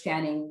better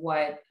understanding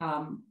what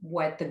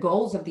the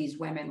goals of these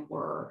women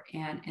were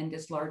and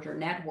this larger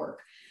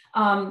network.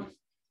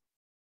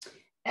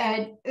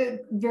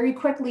 Very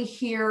quickly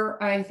here,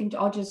 I think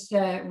I'll just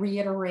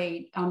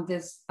reiterate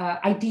this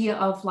idea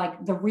of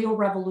like the real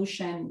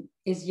revolution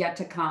is yet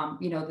to come.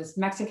 This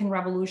Mexican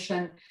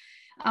Revolution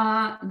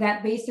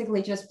that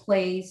basically just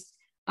placed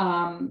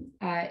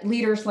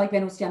leaders like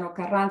Venustiano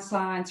Carranza,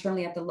 and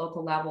certainly at the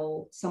local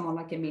level, someone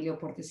like Emilio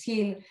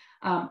Portesil,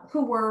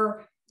 who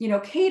were,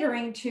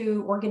 catering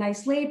to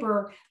organized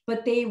labor,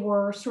 but they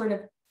were sort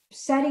of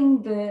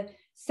setting the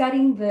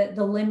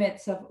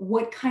limits of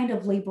what kind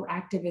of labor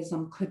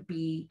activism could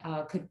be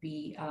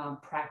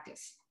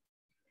practiced.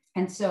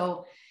 And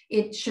so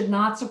it should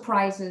not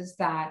surprise us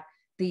that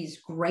these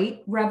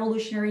great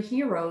revolutionary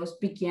heroes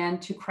began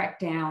to crack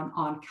down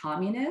on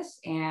communists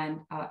and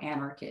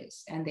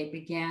anarchists, and they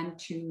began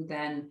to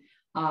then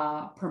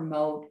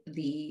promote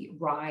the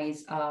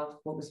rise of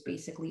what was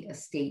basically a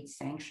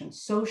state-sanctioned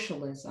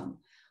socialism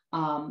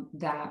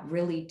that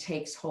really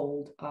takes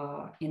hold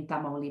in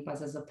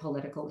Tamaulipas as a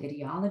political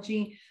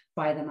ideology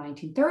by the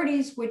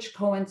 1930s, which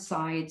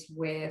coincides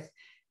with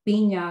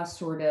Piña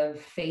sort of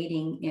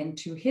fading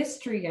into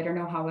history. I don't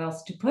know how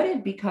else to put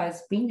it,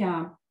 because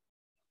Piña,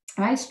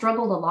 I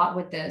struggled a lot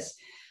with this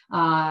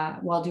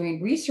while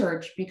doing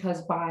research,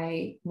 because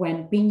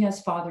when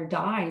Piña's father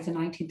dies in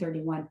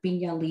 1931,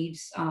 Piña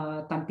leaves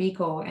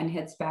Tampico and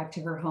heads back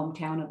to her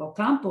hometown of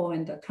Ocampo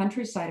in the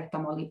countryside of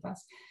Tamaulipas.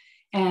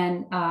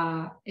 And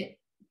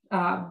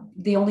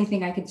the only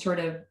thing I could sort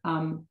of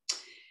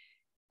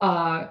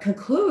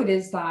conclude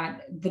is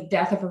that the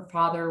death of her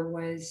father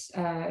was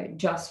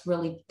just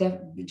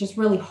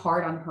really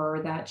hard on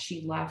her, that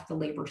she left the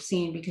labor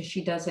scene, because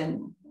she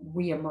doesn't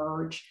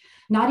reemerge,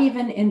 not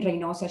even in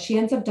Reynosa. She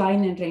ends up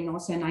dying in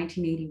Reynosa in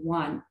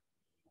 1981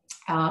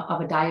 of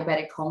a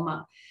diabetic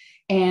coma.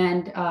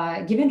 And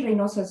given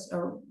Reynosa's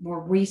more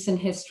recent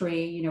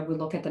history, we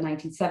look at the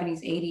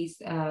 1970s,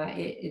 80s,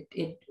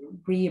 it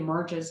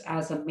reemerges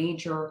as a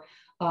major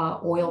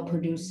oil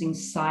producing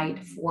site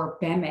for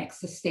Pemex,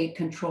 the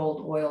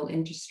state-controlled oil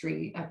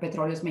industry,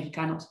 Petróleos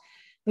Mexicanos.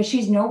 But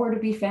she's nowhere to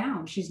be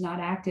found. She's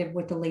not active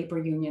with the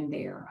labor union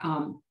there.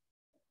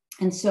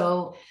 And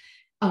so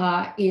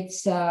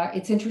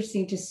it's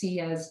interesting to see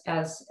as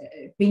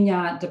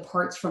Piña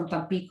departs from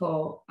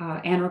Tampico,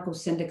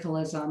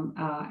 anarcho-syndicalism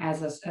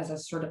as a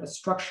sort of a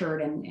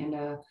structured and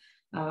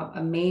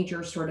a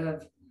major sort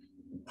of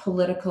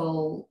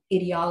political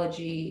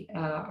ideology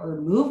or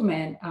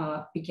movement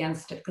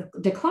begins to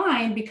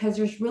decline, because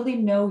there's really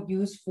no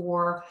use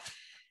for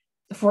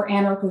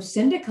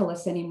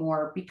anarcho-syndicalists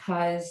anymore,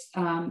 because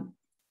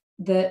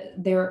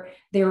there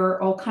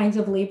are all kinds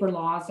of labor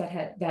laws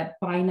that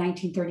by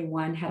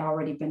 1931 had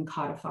already been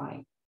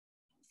codified.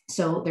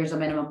 So there's a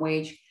minimum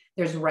wage,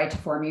 there's a right to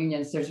form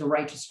unions, there's a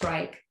right to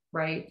strike,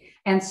 right?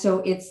 And so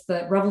it's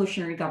the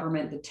revolutionary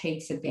government that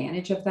takes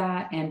advantage of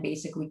that and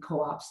basically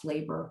co-ops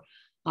labor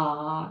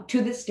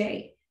to this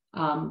day,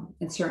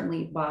 and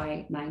certainly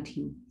by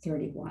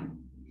 1931.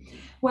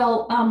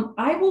 Well,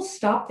 I will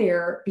stop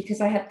there because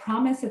I had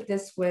promised that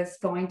this was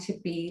going to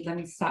be, let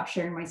me stop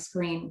sharing my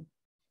screen.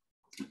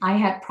 I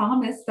had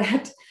promised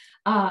that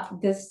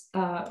this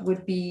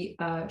would be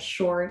a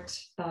short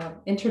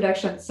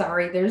introduction.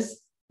 Sorry,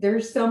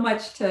 there's so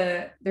much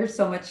to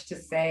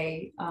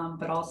say,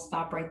 but I'll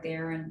stop right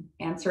there and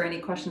answer any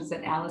questions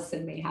that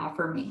Alison may have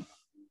for me.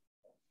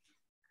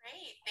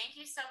 Great. Thank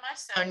you so much,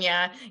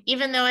 Sonia.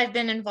 Even though I've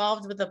been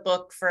involved with the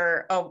book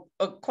for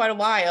quite a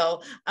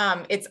while,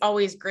 it's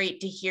always great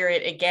to hear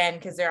it again,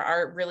 because there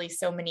are really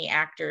so many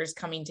actors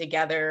coming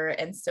together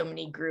and so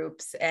many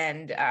groups.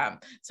 And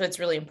so it's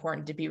really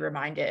important to be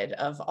reminded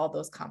of all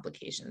those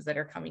complications that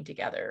are coming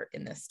together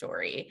in this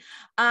story.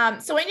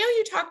 So I know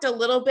you talked a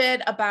little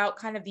bit about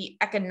kind of the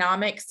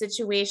economic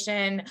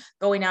situation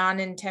going on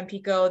in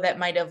Tampico that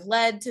might have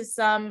led to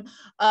some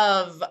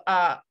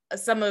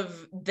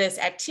of this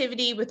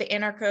activity with the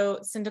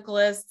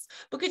anarcho-syndicalists,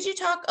 but could you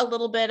talk a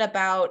little bit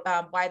about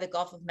why the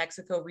Gulf of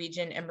Mexico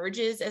region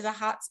emerges as a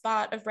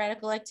hotspot of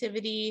radical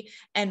activity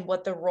and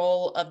what the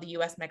role of the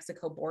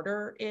US-Mexico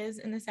border is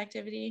in this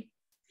activity?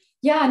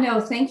 Yeah, no,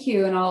 thank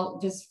you. And I'll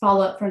just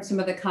follow up from some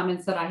of the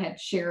comments that I had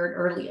shared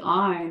early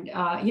on.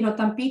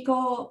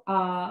 Tampico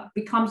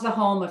becomes the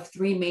home of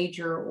three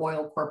major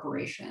oil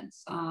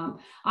corporations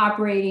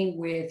operating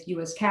with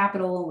US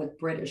capital and with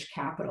British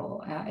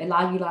capital, El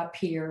Águila,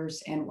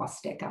 Piers, and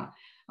Huasteca.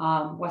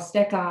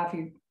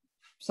 Huasteca,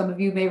 some of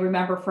you may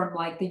remember from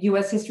like the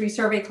US history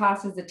survey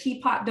classes, the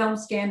Teapot Dome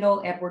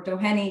scandal, Edward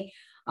Doheny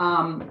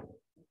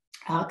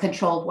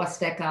controlled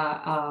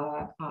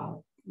Huasteca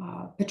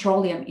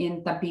petroleum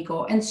in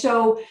Tampico. And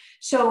so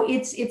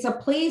it's a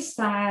place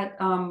that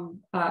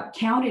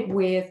counted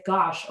with,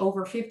 gosh,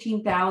 over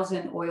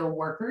 15,000 oil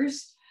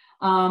workers,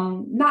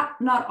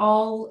 not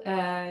all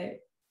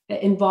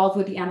involved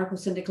with the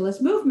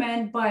anarcho-syndicalist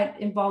movement, but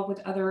involved with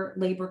other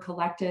labor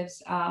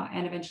collectives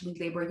and eventually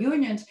labor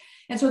unions.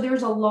 And so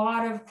there's a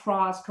lot of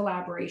cross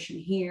collaboration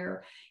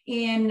here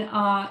in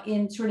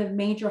sort of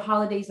major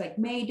holidays like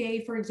May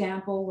Day, for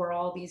example, where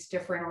all these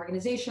different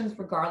organizations,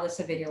 regardless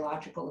of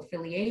ideological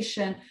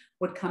affiliation,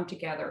 would come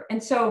together.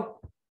 And so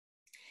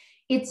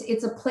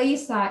it's a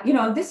place that,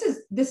 this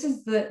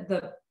is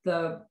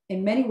the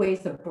in many ways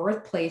the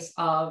birthplace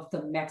of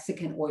the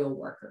Mexican oil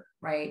worker,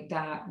 right?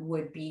 That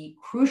would be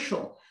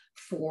crucial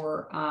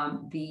for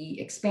the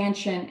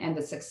expansion and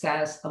the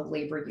success of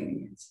labor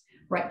unions,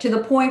 right? To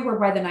the point where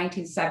by the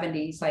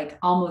 1970s, like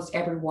almost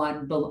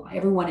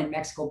everyone in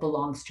Mexico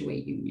belongs to a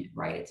union,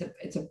 right?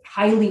 It's a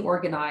highly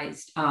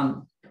organized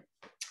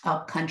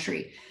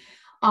country.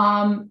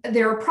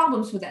 There are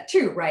problems with that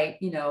too, right?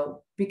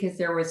 Because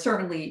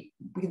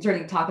we can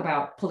certainly talk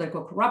about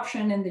political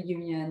corruption in the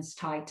unions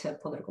tied to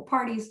political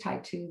parties,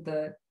 tied to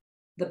the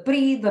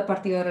PRI, the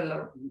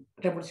Partido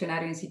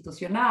Revolucionario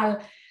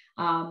Institucional,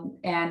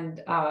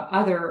 and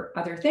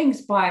other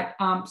things. But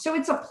so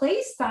it's a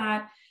place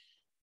that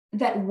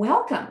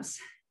welcomes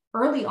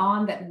early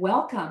on, that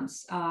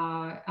welcomes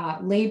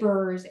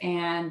laborers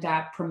and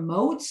that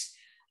promotes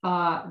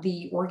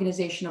the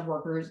organization of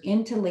workers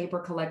into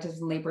labor collectives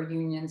and labor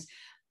unions,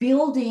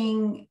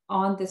 building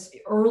on this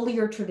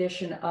earlier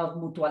tradition of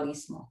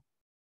mutualismo,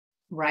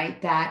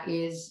 right? That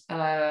is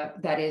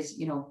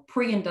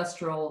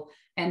pre-industrial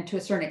and to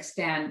a certain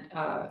extent,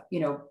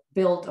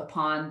 built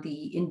upon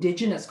the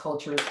indigenous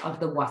cultures of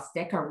the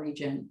Huasteca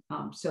region.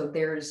 So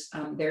there's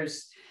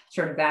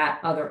sort of that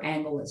other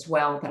angle as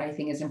well that I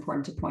think is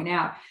important to point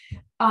out.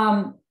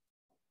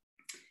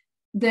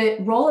 The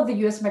role of the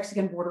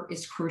US-Mexican border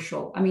is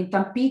crucial. I mean,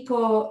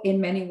 Tampico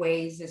in many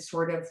ways is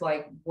sort of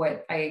like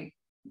what I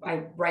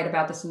write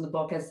about this in the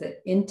book as the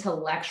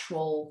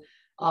intellectual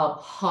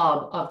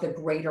hub of the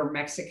greater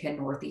Mexican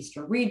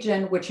northeastern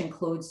region, which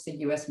includes the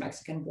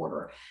US-Mexican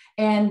border.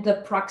 And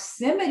the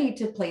proximity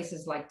to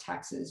places like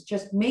Texas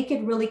just make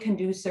it really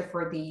conducive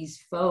for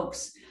these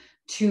folks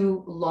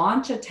to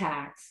launch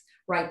attacks,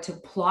 right, to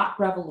plot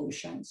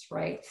revolutions,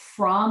 right,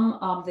 from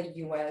the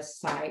U.S.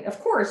 side. Of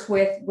course,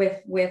 that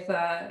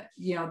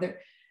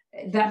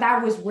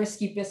was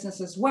risky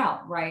business as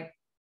well, right?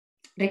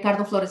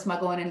 Ricardo Flores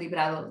Magón and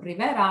Librado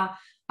Rivera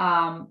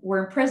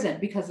were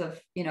imprisoned because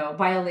of,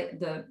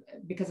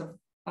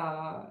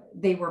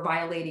 they were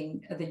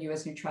violating the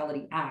U.S.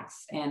 neutrality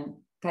acts, and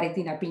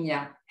Caritina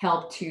Piña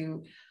helped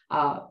to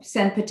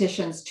send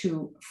petitions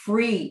to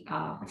free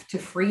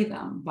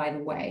them, by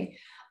the way.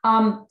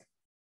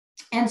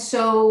 And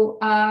so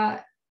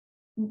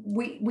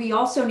we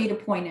also need to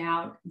point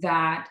out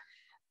that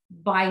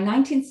by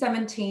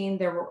 1917,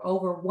 there were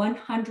over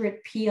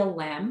 100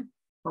 PLM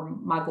or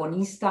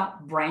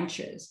Magonista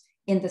branches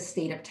in the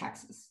state of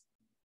Texas.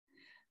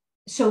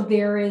 So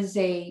there is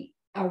a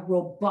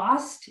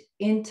robust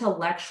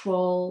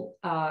intellectual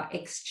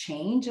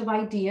exchange of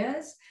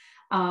ideas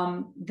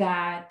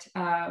that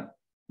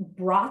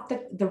brought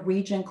the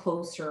region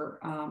closer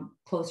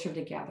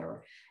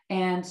together.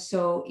 And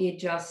so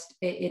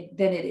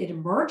it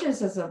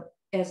emerges as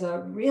a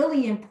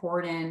really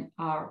important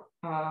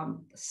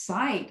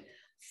site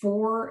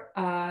for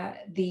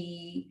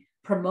the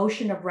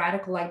promotion of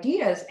radical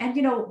ideas. And,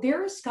 you know,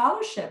 there is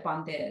scholarship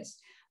on this,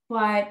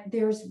 but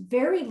there's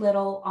very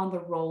little on the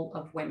role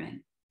of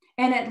women.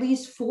 And at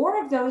least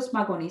 4 of those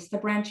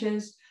Magonista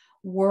branches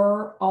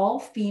were all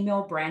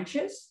female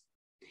branches.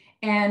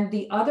 And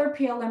the other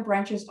PLM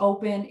branches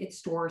opened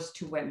its doors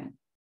to women.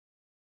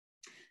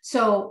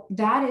 So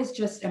that is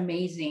just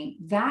amazing.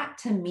 That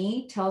to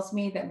me tells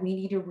me that we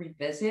need to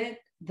revisit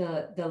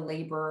the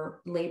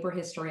labor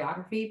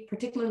historiography,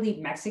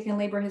 particularly Mexican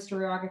labor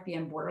historiography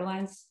and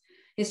Borderlands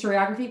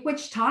historiography,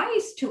 which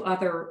ties to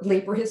other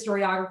labor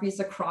historiographies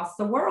across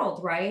the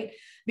world, right?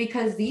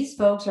 Because these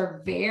folks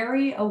are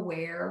very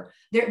aware.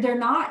 They're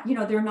not, you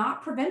know, they're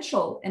not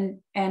provincial.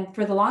 And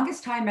for the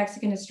longest time,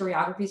 Mexican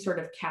historiography sort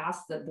of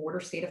cast the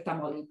border state of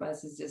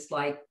Tamaulipas as this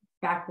like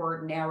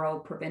backward, narrow,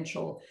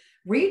 provincial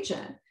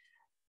region.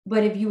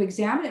 But if you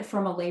examine it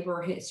from a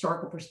labor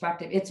historical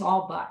perspective, it's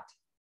all but,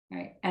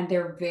 right? And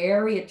they're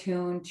very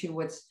attuned to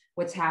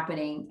what's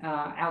happening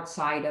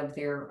outside of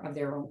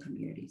their own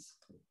communities.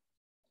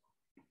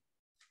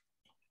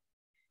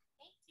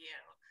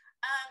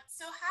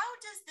 So how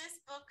does this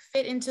book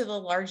fit into the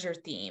larger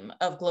theme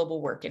of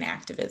global work and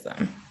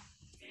activism?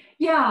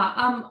 Yeah,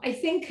 I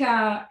think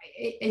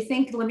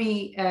let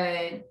me,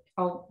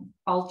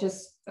 I'll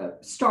just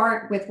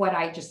start with what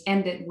I just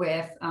ended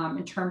with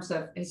in terms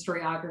of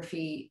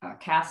historiography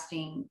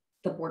casting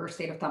the border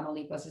state of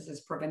Tamaulipas as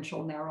this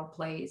provincial narrow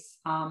place.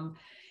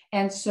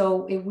 And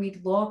so if we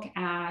look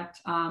at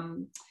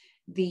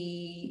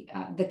the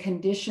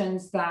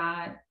conditions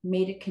that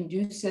made it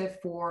conducive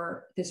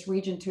for this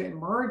region to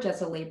emerge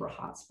as a labor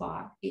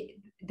hotspot,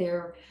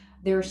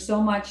 there's so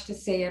much to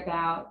say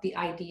about the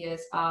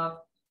ideas of,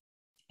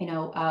 you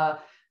know,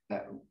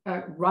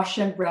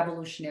 Russian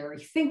revolutionary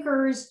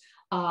thinkers,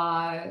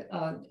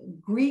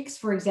 Greeks,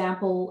 for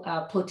example,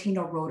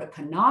 Plotino Rhoda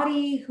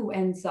Canati, who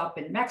ends up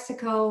in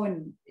Mexico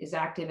and is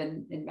active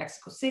in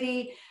Mexico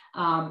City.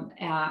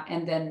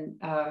 And then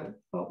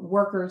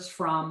workers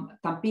from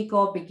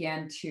Tampico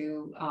began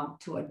to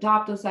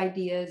adopt those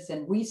ideas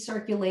and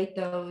recirculate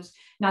those.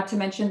 Not to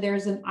mention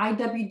there's an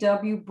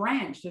IWW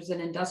branch, there's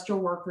an Industrial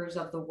Workers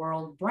of the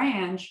World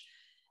branch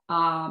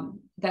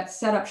that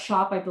set up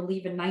shop, I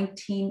believe, in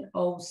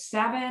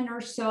 1907 or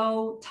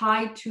so,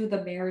 tied to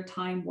the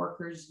Maritime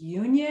Workers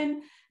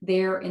Union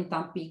there in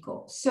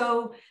Tampico.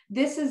 So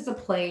this is a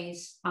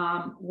place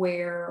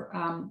where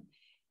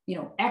you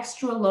know,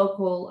 extra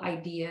local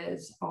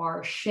ideas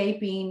are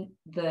shaping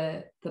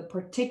the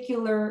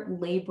particular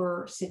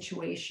labor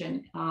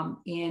situation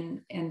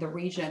in the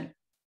region.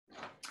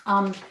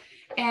 I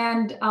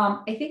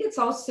think it's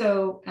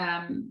also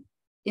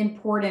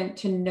important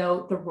to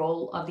note the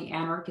role of the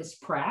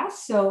anarchist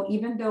press. So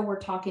even though we're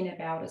talking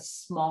about a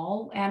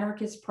small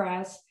anarchist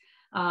press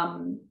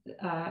in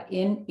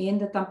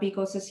the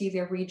Tampico,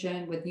 Cecilia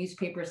region with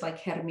newspapers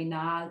like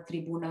Germinal,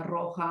 Tribuna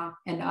Roja,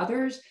 and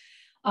others,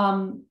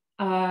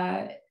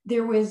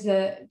 there was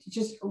a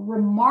just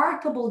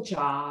remarkable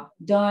job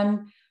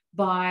done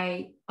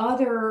by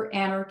other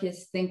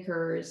anarchist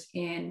thinkers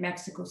in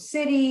Mexico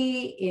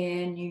City,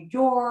 in New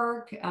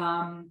York,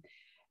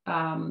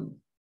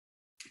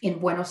 in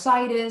Buenos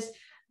Aires,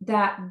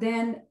 that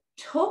then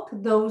took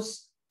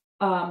those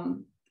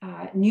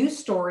news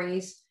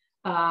stories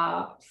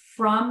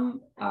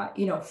from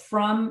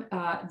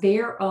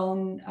their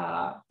own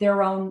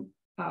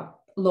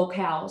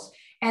locales,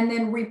 and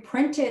then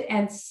reprint it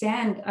and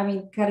send. I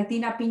mean,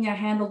 Caritina Piña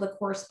handled the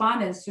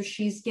correspondence, so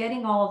she's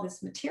getting all of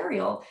this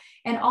material,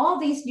 and all of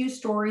these news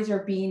stories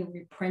are being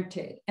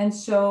reprinted. And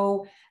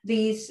so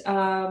these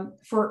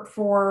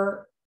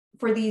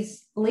for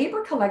these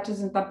labor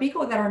collectives in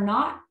Tampico that are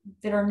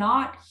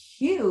not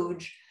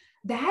huge,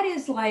 that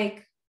is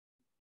like,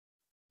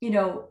 you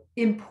know,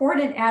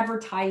 important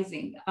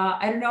advertising.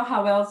 I don't know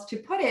how else to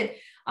put it.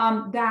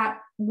 That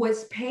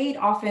was paid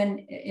often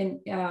in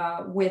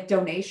with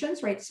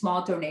donations, right?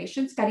 Small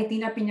donations.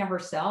 Caritina Piña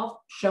herself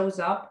shows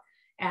up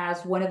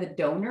as one of the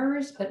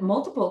donors at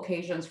multiple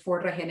occasions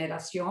for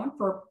Regeneración,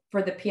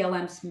 for the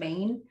PLM's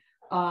main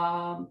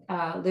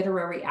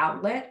literary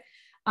outlet.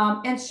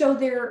 And so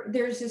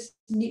there's this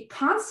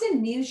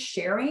constant news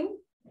sharing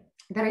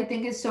that I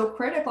think is so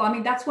critical. I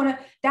mean, that's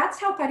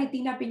how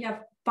Caritina Piña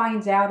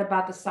finds out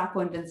about the Sacco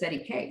and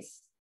Vanzetti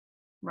case,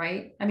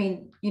 right? I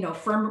mean, you know,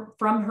 from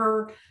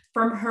her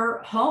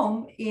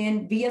home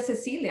in Villa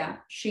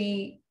Cecilia,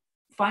 she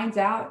finds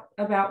out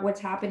about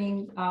what's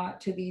happening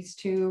to these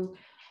two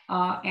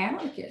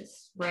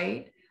anarchists,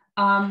 right?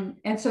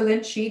 And so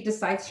then she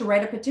decides to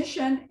write a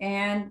petition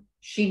and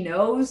she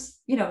knows,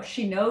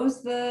 she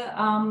knows that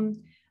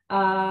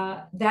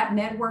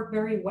network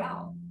very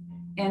well.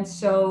 And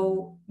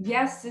so,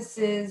 yes, this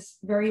is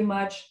very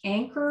much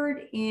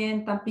anchored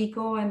in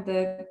Tampico and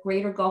the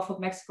greater Gulf of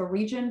Mexico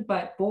region,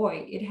 but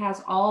boy, it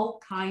has all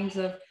kinds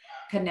of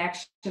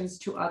connections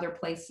to other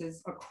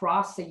places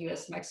across the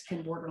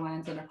US-Mexican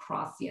borderlands and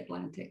across the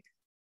Atlantic.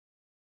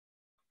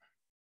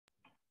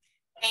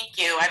 Thank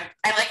you.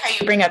 I like how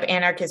you bring up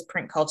anarchist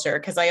print culture,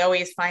 because I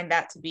always find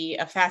that to be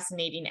a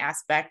fascinating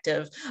aspect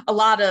of a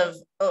lot of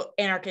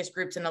anarchist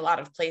groups in a lot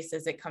of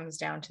places. It comes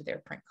down to their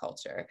print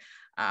culture.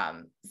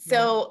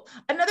 So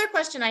another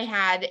question I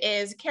had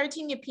is,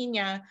 Caritina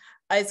Pina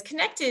is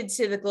connected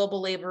to the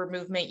global labor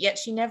movement, yet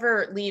she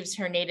never leaves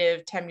her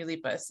native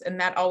Tamaulipas. And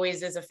that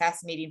always is a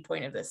fascinating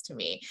point of this to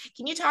me.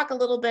 Can you talk a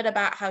little bit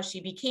about how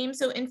she became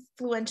so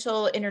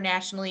influential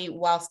internationally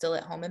while still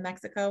at home in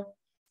Mexico?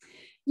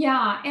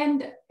 Yeah,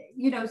 and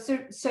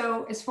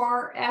so as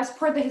far as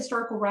per the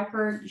historical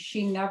record,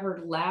 she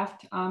never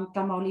left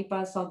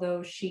Tamaulipas,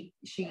 although she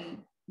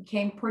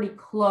came pretty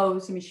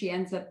close. I mean, she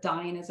ends up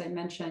dying, as I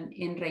mentioned,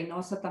 in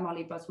Reynosa,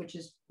 Tamaulipas, which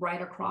is right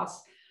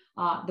across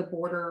the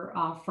border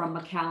from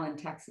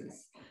McAllen,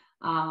 Texas.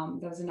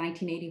 That was in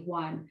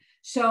 1981.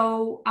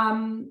 So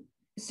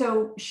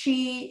so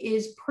she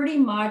is pretty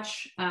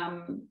much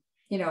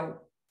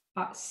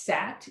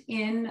set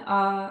in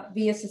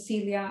Villa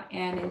Cecilia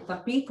and in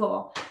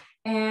Tampico,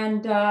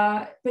 and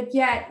but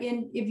yet,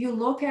 if you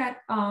look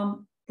at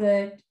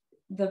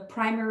the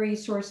primary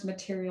source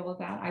material of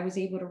that I was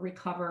able to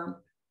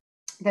recover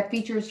that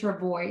features her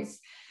voice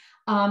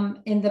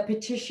in the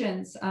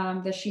petitions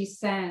that she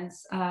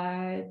sends,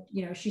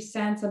 she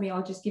sends. I mean,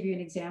 I'll just give you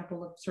an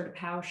example of sort of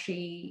how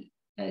she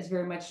is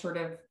very much sort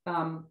of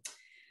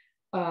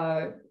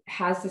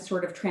has this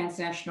sort of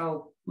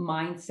transnational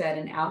mindset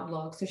and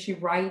outlook. So she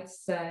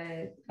writes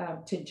to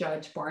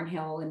Judge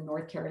Barnhill in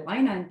North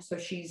Carolina, and so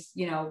she's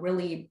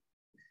really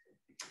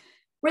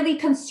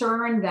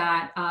concerned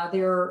that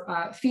there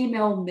are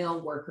female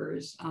mill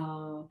workers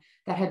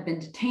that had been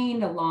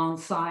detained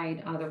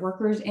alongside other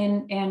workers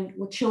and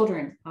with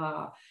children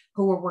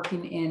who were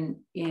working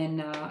in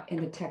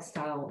the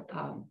textile.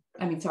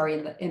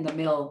 In the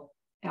mill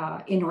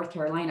in North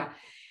Carolina,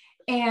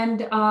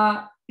 and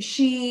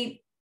she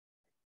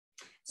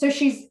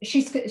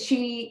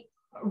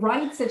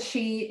writes that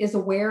she is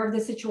aware of the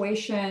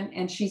situation,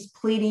 and she's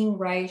pleading,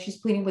 right? She's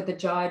pleading with the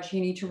judge,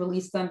 you need to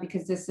release them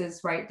because this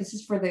is right. This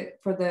is for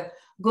the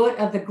good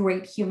of the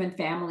great human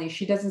family.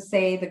 She doesn't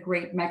say the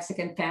great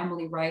Mexican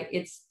family, right?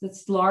 It's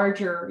this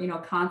larger,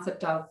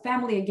 concept of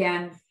family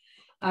again.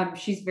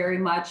 She's very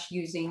much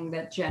using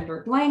that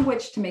gendered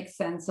language to make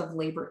sense of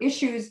labor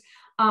issues.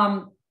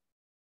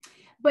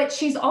 But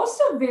she's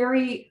also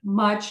very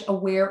much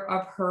aware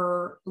of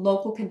her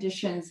local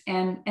conditions,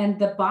 and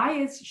the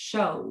bias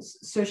shows.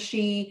 So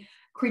she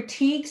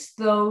critiques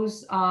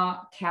those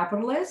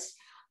capitalists,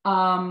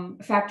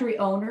 factory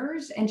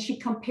owners, and she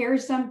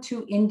compares them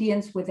to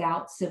Indians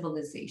without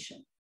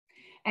civilization.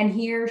 And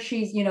here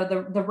she's,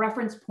 the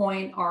reference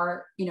point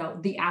are,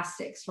 the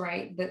Aztecs,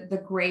 right? The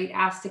great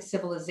Aztec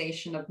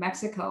civilization of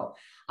Mexico.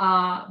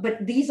 But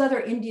these other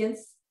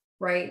Indians,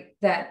 right,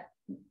 that,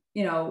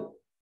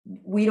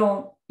 we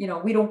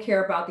don't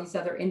care about these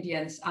other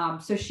Indians.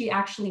 So she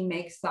actually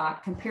makes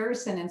that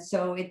comparison. And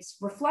so it's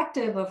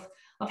reflective of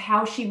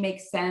how she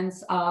makes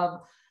sense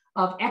of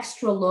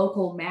extra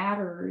local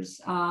matters,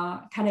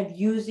 kind of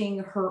using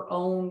her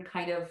own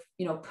kind of,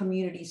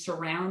 community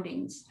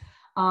surroundings.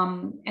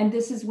 And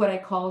this is what I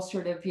call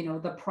sort of,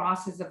 the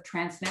process of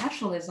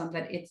transnationalism,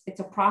 that it's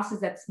a process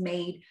that's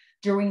made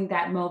during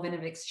that moment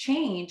of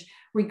exchange,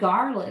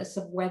 regardless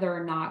of whether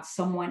or not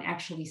someone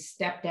actually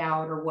stepped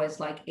out or was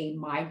like a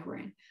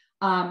migrant.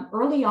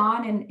 Early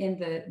on in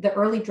the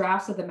early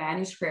drafts of the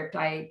manuscript,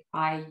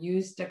 I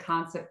used a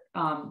concept,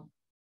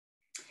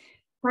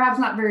 perhaps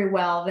not very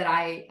well, that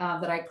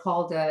I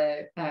called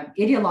a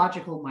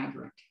ideological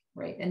migrant,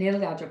 right? An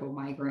ideological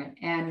migrant.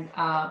 And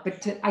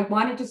I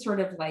wanted to sort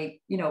of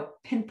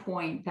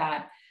pinpoint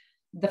that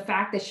the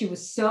fact that she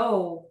was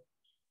so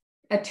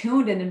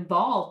attuned and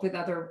involved with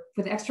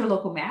extra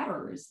local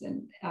matters,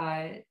 and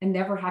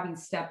never having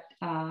stepped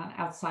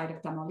outside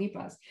of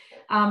Tamaulipas.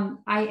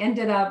 I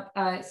ended up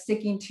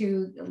sticking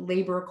to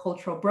labor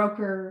cultural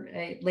broker,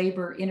 a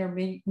labor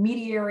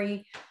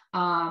intermediary,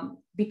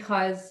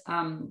 because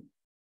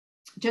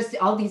just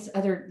all these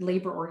other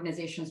labor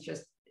organizations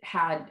just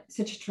had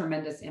such a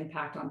tremendous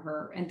impact on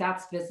her, and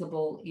that's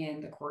visible in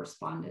the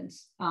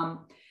correspondence.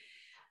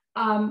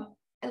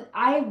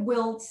 I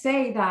will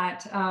say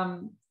that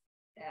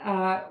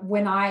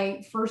when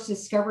I first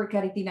discovered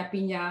Caritina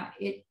Pina,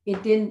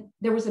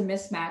 there was a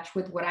mismatch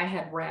with what I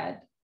had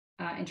read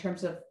in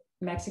terms of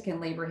Mexican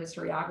labor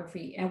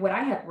historiography, and what I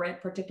had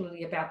read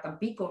particularly about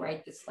Tampico,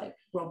 right? This like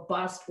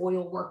robust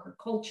oil worker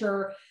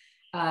culture,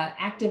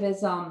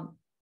 activism.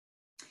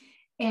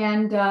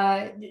 And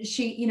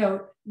she,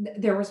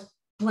 there was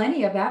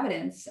plenty of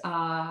evidence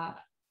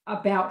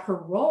about her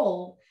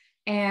role.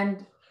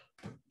 And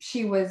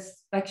she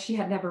was like, she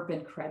had never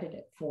been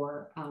credited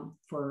for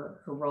her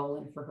role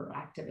and for her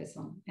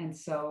activism. And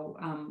so,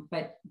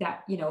 but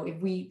that, you know,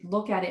 if we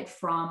look at it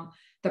from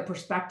the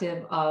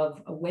perspective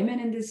of women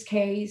in this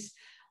case,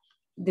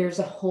 there's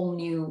a whole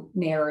new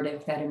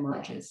narrative that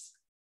emerges.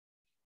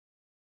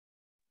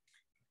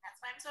 That's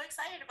why I'm so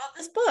excited about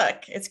this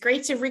book. It's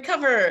great to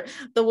recover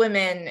the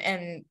women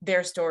and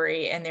their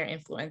story and their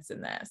influence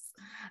in this.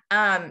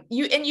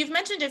 You've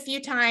mentioned a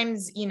few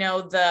times, you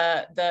know,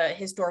 the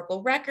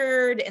historical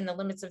record and the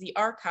limits of the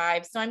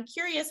archive. So I'm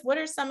curious, what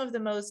are some of the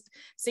most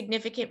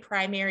significant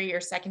primary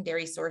or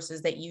secondary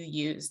sources that you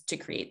used to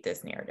create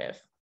this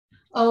narrative?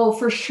 Oh,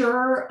 for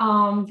sure.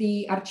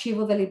 The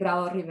Archivo de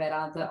Librado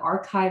Rivera, the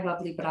archive of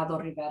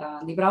Librado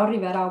Rivera. Librado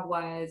Rivera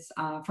was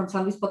from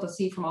San Luis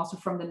Potosí, also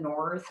from the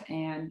north,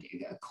 and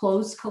a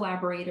close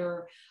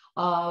collaborator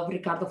of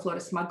Ricardo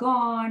Flores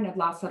Magón, of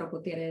Lázaro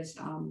Gutiérrez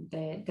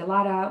de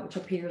Lara, which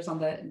appears on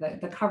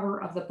the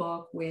cover of the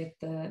book with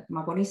the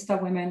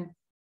Magonista women,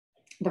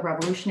 the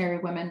revolutionary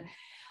women.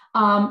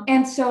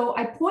 And so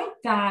I point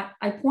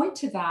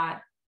to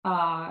that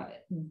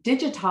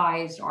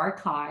digitized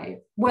archive.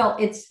 Well,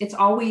 it's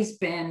always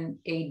been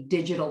a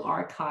digital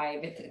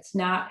archive. It's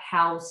not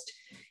housed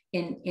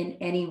in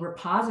any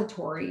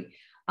repository.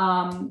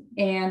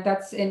 And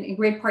that's in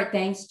great part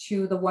thanks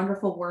to the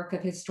wonderful work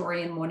of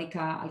historian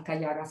Mónica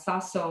Alcayaga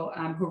Sasso,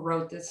 who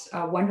wrote this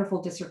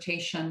wonderful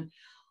dissertation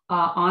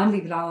on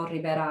Librado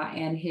Rivera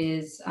and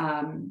his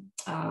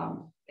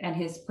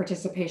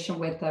participation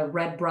with the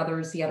Red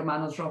Brothers, the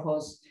Hermanos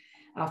Rojos,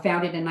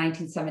 founded in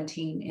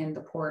 1917 in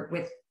the port,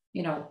 with,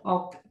 you know,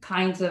 all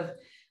kinds of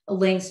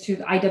links to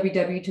the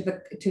IWW,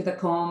 to the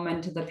COM,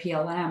 and to the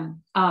PLM.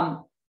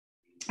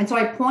 And so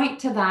I point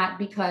to that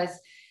because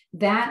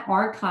that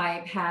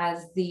archive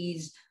has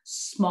these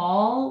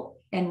small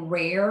and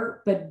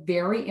rare but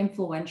very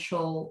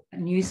influential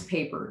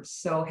newspapers.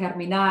 So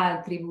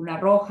Germinal,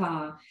 Tribuna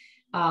Roja,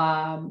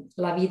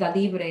 La Vida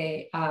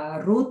Libre,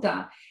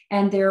 Ruta,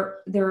 and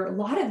there are a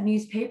lot of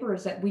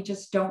newspapers that we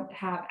just don't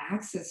have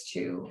access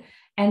to.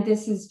 And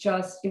this is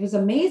just, it was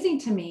amazing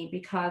to me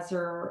because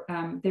there are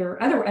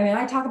other, I mean,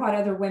 I talk about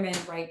other women,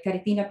 right?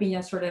 Caritina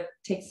Piña sort of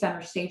takes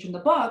center stage in the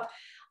book,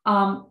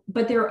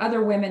 but there are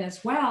other women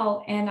as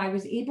well. And I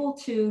was able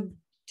to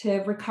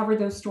recover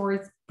those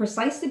stories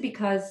precisely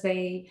because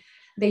they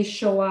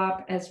show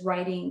up as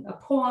writing a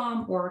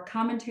poem or a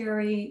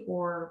commentary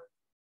or,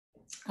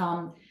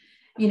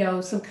 you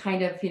know, some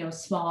kind of, you know,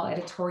 small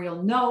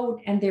editorial note,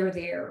 and they're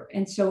there.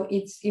 And so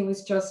it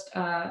was just,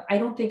 I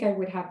don't think I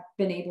would have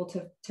been able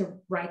to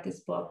write this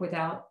book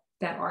without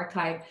that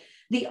archive.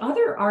 The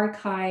other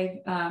archive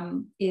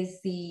is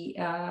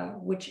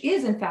which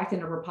is in fact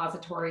in a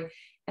repository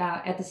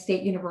at the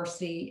State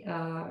University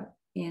of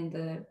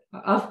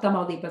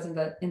Tamaulipas,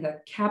 in the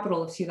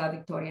capital of Ciudad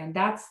Victoria, and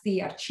that's the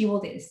Archivo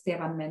de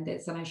Esteban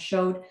Mendez. And I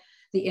showed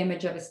the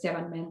image of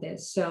Esteban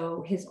Mendez.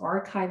 So his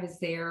archive is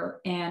there,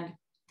 and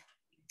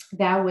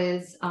that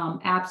was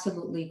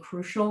absolutely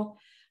crucial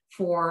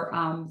for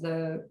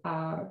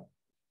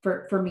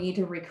for me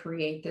to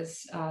recreate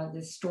this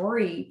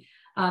story.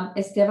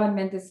 Esteban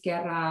Mendez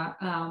Guerra,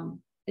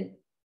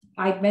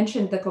 I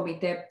mentioned the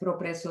Comité Pro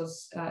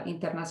Presos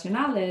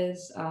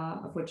Internacionales,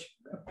 of which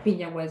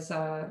Piña was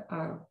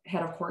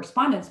head of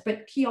correspondence,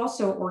 but he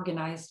also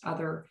organized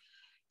other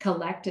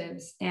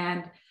collectives,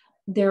 and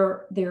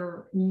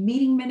their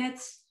meeting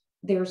minutes,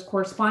 there's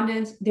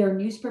correspondence, there are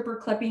newspaper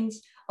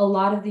clippings. A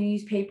lot of the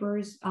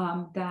newspapers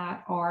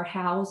that are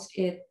housed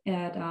in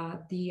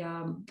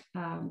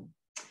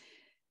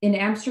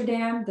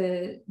Amsterdam,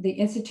 the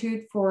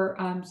Institute for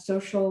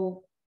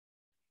Social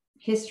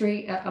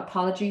History.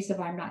 Apologies if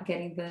I'm not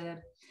getting the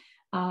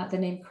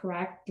name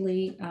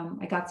correctly.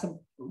 I got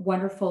some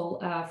wonderful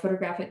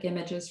photographic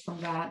images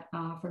from that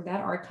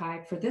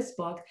archive for this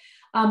book.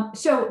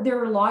 So there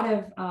are a lot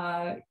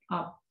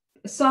of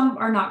some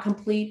are not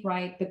complete,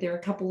 right? But there are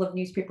a couple of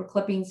newspaper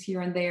clippings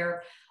here and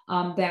there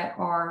that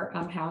are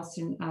housed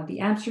in the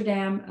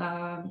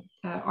Amsterdam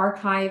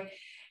archive,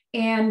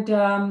 and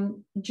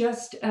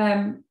just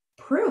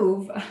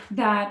prove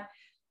that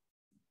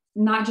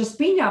not just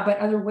Piña, but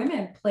other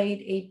women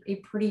played a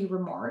pretty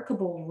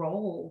remarkable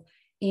role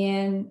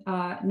in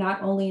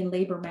not only in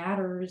labor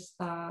matters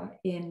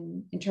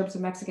in terms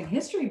of Mexican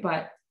history,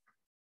 but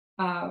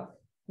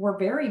were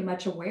very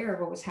much aware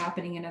of what was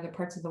happening in other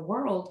parts of the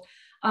world.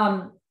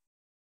 And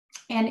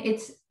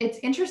it's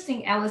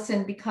interesting,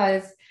 Alison,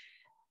 because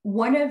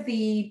one of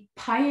the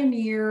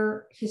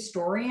pioneer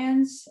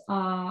historians,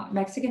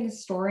 Mexican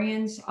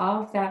historians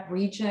of that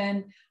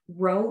region,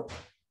 wrote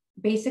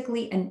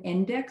basically an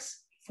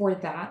index for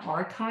that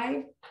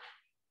archive,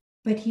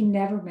 but he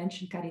never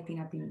mentioned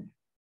Caritina Piña.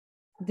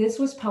 This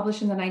was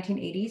published in the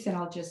 1980s, and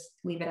I'll just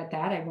leave it at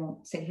that. I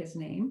won't say his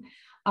name.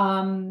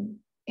 And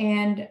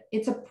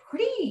it's a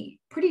pretty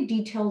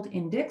detailed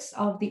index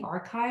of the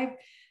archive,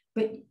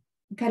 but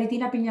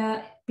Caritina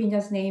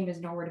Piña's name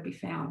is nowhere to be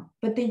found.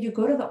 But then you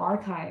go to the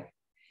archive,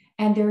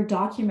 and there are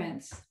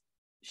documents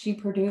she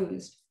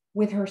produced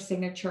with her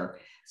signature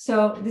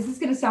So this is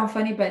going to sound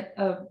funny, but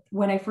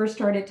when I first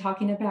started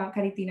talking about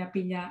Caritina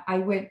Piña, I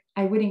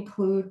would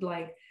include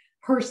like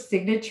her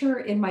signature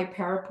in my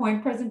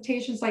PowerPoint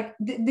presentations. Like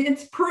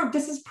it's proof.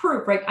 This is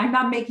proof, right? I'm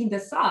not making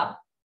this up.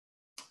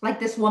 Like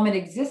this woman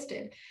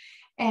existed.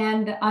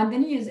 And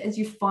then as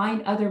you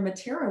find other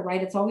material,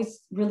 right, it's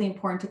always really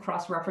important to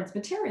cross-reference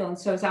material. And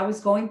so as I was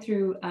going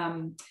through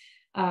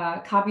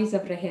copies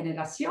of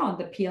Regeneración,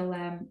 the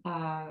PLM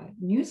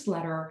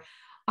newsletter,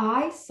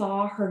 I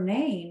saw her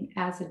name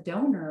as a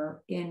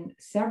donor in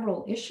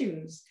several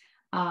issues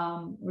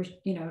where,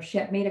 you know, she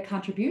had made a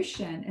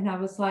contribution. And I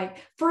was like,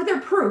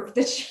 further proof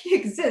that she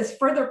exists,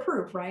 further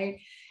proof, right?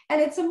 And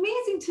it's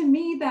amazing to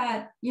me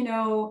that, you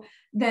know,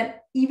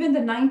 that even the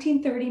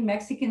 1930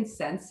 Mexican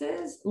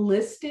census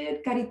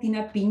listed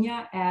Caritina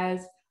Piña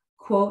as,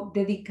 quote,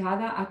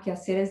 dedicada a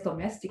quehaceres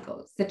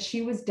domésticos, that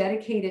she was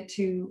dedicated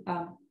to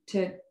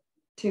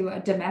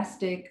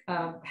domestic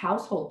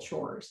household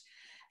chores.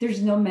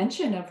 There's no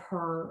mention of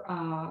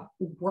her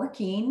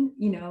working,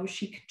 you know,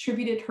 she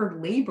contributed her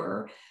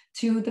labor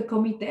to the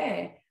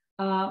comité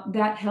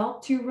that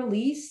helped to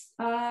release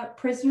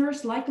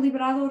prisoners like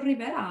Librado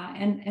Rivera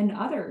and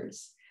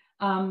others.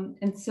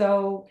 And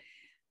so,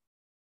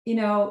 you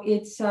know,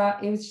 it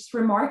was just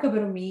remarkable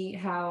to me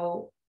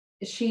how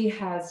she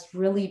has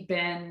really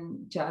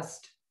been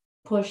just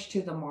pushed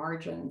to the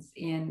margins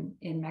in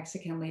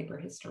Mexican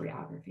labor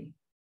historiography.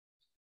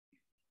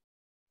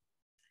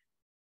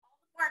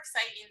 More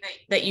exciting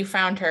that you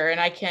found her, and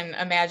I can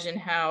imagine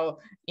how,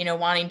 you know,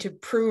 wanting to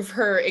prove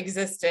her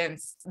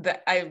existence,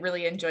 that I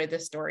really enjoyed the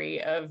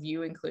story of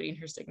you including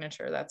her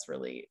signature. That's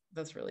really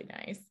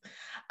nice.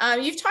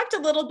 You've talked a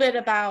little bit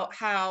about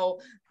how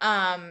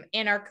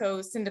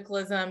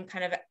anarcho-syndicalism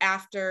kind of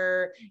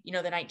after, you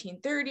know, the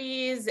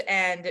 1930s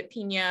and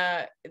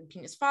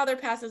Piña's father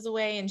passes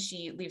away and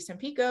she leaves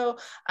Tampico,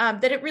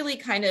 that it really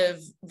kind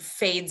of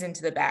fades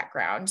into the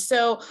background.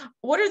 So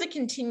what are the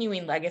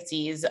continuing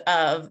legacies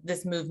of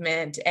this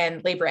movement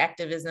and labor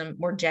activism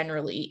more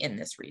generally in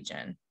this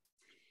region?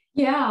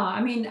 Yeah,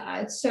 I mean,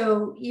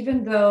 so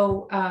even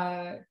though,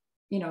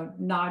 you know,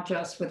 not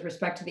just with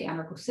respect to the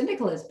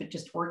anarcho-syndicalists, but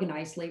just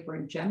organized labor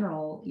in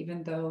general,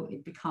 even though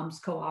it becomes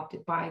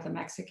co-opted by the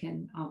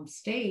Mexican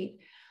state,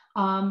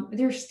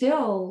 there's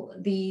still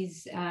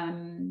these,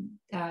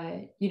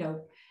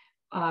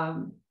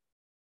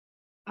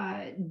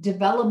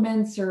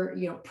 developments or,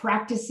 you know,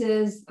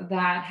 practices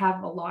that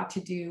have a lot to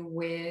do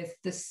with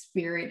the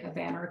spirit of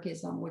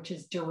anarchism, which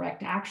is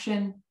direct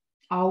action,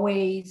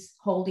 always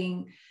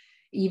holding,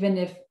 even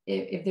if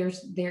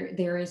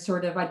there is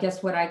sort of, I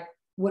guess, what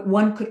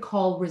one could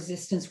call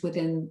resistance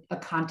within a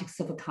context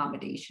of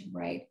accommodation,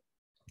 right?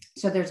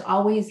 So there's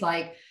always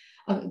like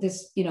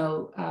this, you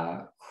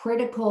know,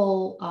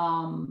 critical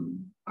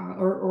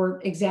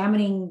or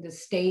examining the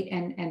state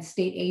and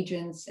state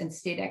agents and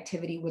state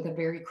activity with a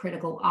very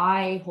critical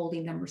eye,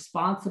 holding them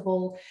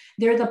responsible.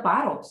 They're the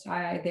battles.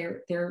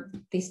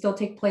 They still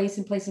take place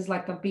in places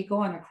like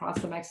Tampico and across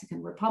the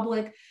Mexican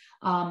Republic.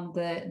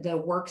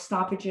 The work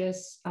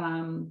stoppages,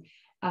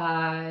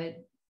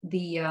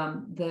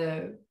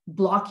 the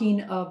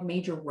blocking of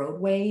major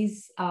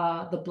roadways,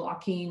 the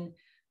blocking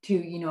to,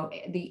 you know,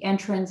 the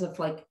entrance of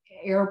like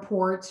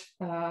airports,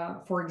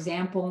 for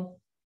example,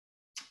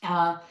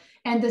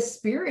 and the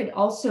spirit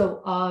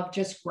also of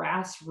just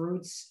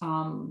grassroots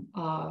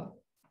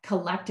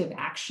collective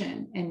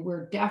action. And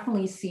we're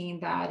definitely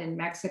seeing that in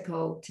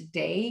Mexico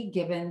today,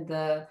 given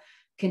the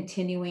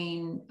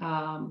continuing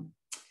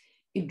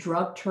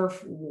drug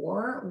turf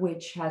war,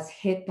 which has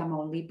hit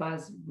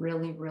Tamaulipas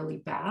really, really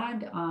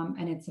bad.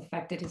 And it's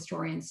affected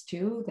historians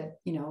too, that,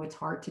 you know, it's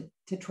hard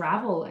to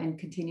travel and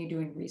continue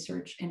doing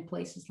research in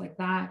places like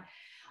that.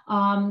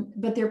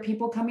 But there are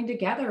people coming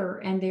together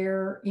and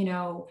they're, you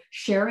know,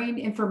 sharing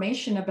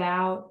information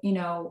about, you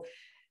know,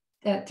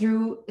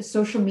 through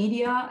social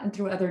media and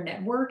through other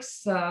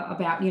networks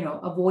about, you know,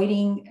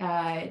 avoiding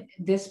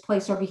this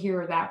place over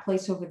here or that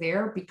place over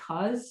there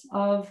because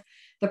of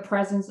the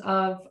presence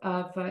of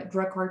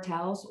drug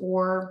cartels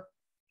or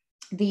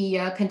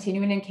the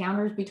continuing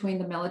encounters between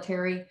the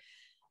military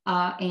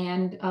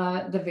and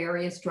the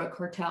various drug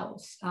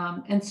cartels.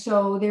 And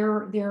so there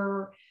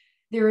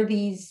are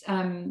these,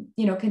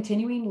 you know,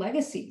 continuing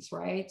legacies,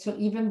 right? So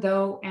even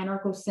though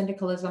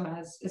anarcho-syndicalism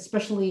has,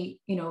 especially,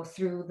 you know,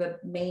 through the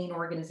main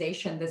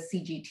organization, the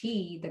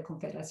CGT, the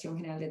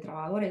Confederación General de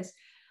Trabajadores,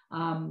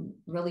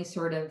 really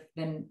sort of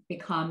then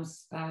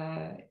becomes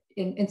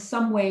in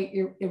some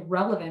way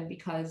irrelevant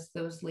because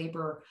those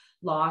labor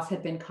laws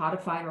had been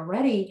codified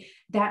already,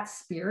 that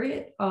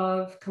spirit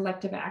of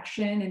collective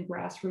action and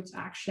grassroots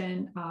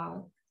action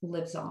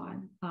lives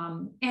on.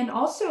 And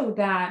also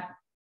that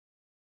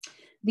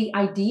the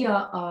idea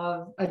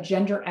of a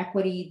gender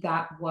equity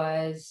that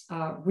was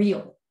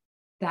real,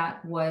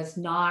 that was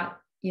not,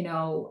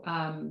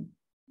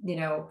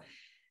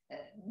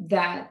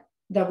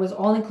 that was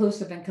all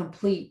inclusive and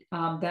complete.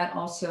 That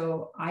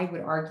also, I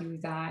would argue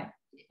that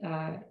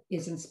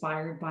is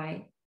inspired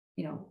by,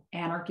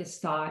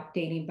 anarchist thought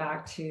dating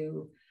back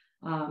to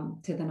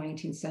to the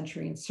 19th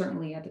century, and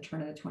certainly at the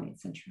turn of the 20th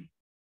century.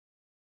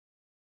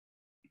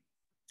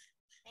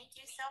 Thank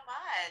you so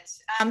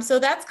much. So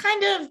that's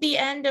kind of the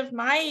end of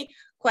my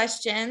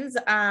questions.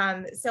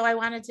 So I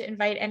wanted to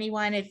invite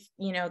anyone, if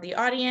the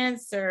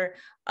audience or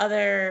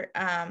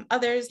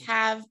others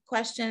have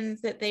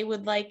questions that they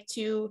would like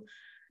to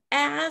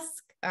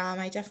ask.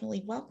 I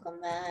definitely welcome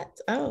that.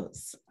 Oh,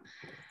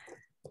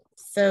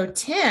 so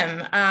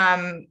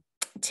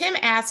Tim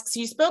asks,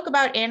 you spoke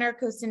about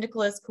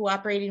anarcho-syndicalists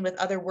cooperating with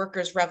other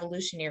workers'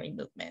 revolutionary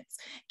movements.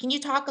 Can you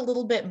talk a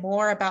little bit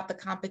more about the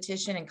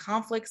competition and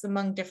conflicts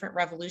among different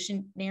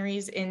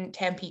revolutionaries in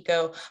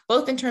Tampico,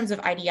 both in terms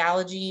of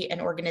ideology and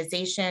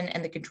organization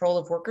and the control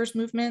of workers'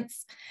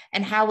 movements?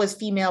 And how was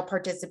female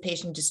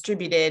participation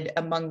distributed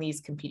among these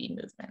competing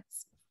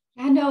movements?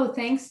 Yeah, no,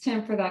 thanks,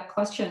 Tim, for that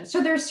question.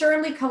 So there's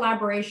certainly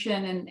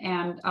collaboration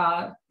and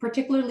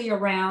particularly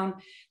around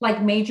like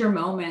major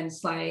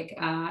moments, like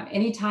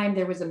anytime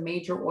there was a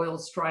major oil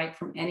strike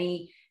from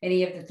any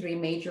of the three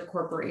major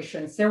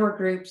corporations, there were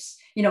groups,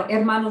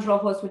 Hermanos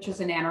Rojos, which is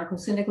an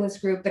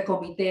anarcho-syndicalist group, the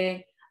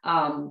Comité,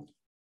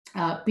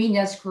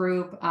 Piña's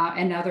group,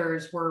 and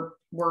others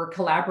were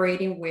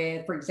collaborating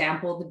with, for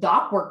example, the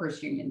Dock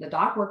Workers Union. The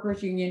Dock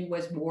Workers Union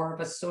was more of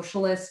a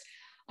socialist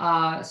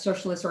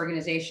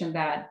organization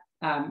that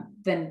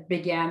then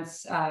began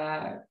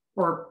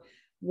or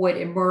would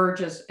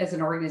emerge as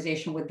an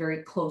organization with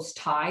very close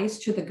ties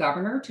to the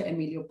governor, to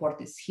Emilio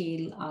Portes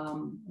Gil,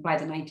 by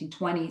the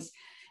 1920s.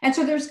 And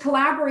so there's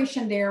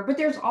collaboration there, but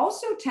there's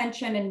also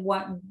tension, and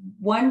what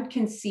one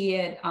can see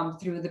it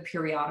through the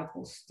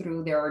periodicals,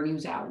 through their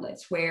news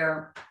outlets,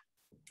 where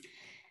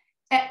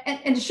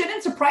and it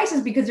shouldn't surprise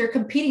us because they're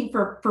competing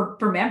for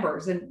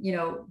members. And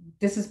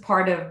this is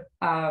part of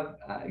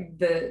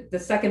the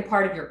second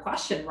part of your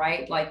question,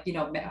 right? Like,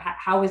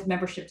 how is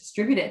membership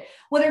distributed?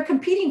 Well, they're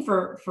competing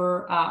for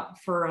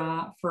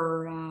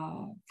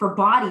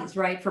bodies,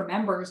 right? For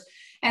members.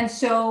 And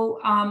so,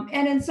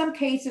 and in some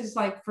cases,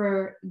 like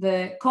for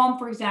the COM,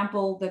 for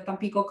example, the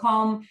Tampico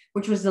COM,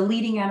 which was the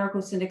leading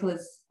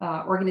anarcho-syndicalist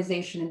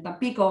organization in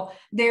Tampico,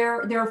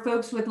 there are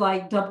folks with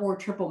like double or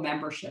triple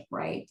membership,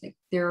 right? Like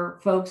there are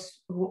folks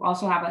who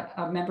also have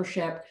a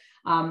membership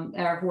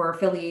who are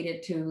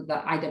affiliated to the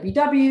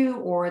IWW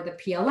or the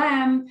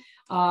PLM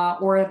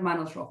or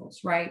Hermanos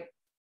Rojos, right?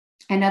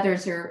 And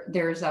others,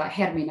 there's a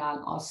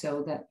Germinal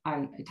also that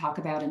I talk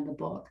about in the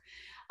book.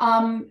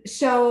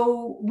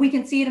 So we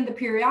can see it in the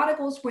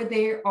periodicals where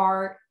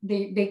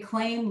they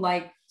claim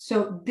like,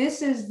 so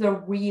this is the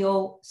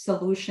real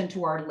solution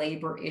to our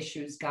labor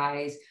issues,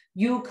 guys.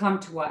 You come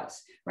to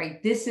us,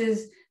 right? This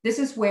is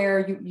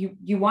where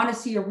you want to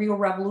see a real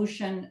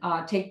revolution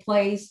take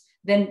place.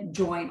 Then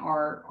join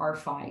our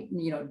fight.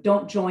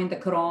 Don't join the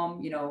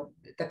CROM.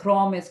 The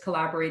CROM is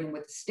collaborating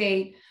with the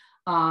state,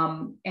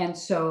 and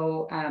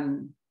so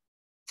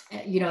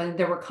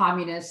there were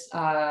communist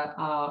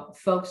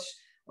folks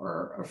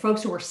or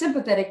folks who were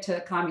sympathetic to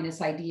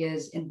communist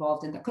ideas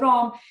involved in the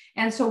CROM,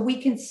 and so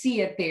we can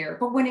see it there.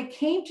 But when it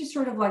came to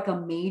sort of like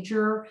a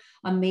major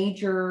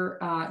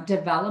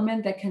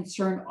development that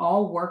concerned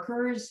all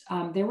workers,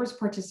 there was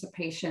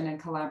participation and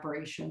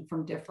collaboration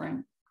from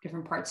different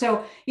parts.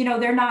 So,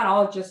 they're not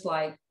all just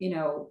like,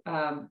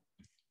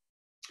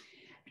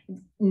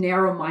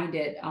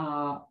 narrow-minded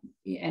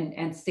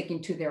and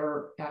sticking to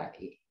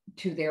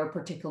their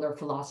particular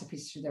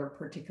philosophies, to their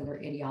particular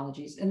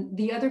ideologies. And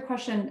the other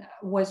question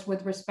was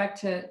with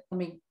respect to, let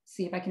me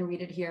see if I can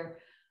read it here,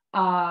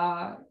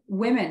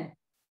 women.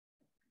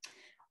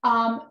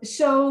 As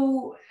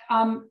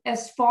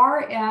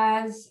far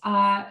as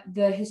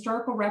the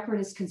historical record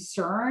is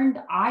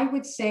concerned, I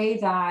would say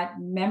that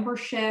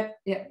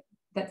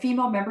that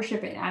female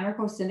membership in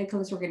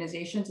anarcho-syndicalist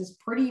organizations is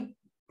pretty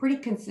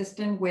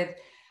consistent with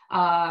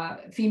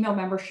female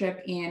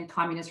membership in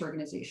communist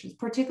organizations,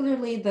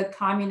 particularly the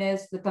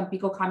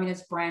Tampico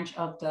Communist branch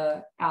of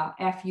the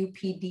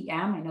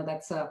FUPDM. I know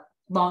that's a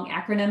long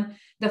acronym,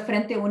 the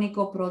Frente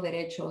Único Pro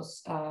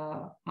Derechos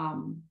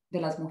de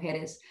las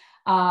Mujeres.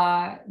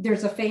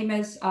 There's a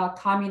famous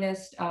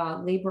communist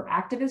labor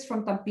activist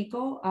from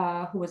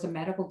Tampico who was a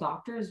medical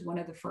doctor, is one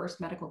of the first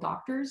medical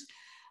doctors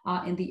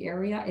in the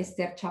area,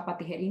 Esther Chapa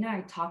Tijerina.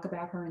 I talk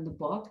about her in the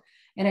book,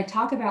 and I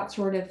talk about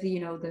sort of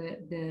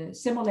the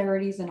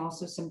similarities and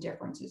also some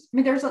differences. I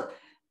mean, there's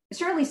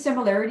certainly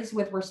similarities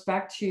with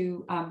respect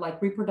to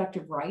like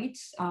reproductive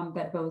rights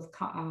that both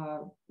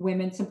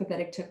women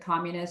sympathetic to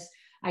communist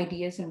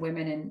ideas and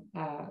women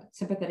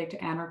sympathetic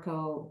to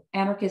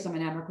anarchism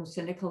and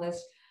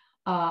anarcho-syndicalist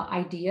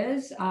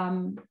ideas,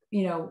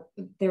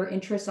 their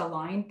interests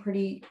align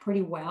pretty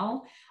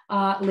well.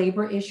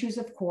 Labor issues,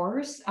 of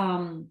course,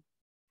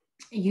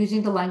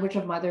 using the language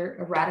of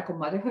radical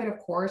motherhood, of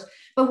course.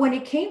 But when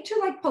it came to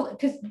like,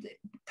 because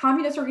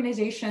communist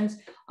organizations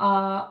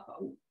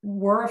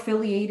were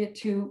affiliated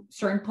to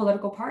certain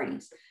political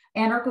parties,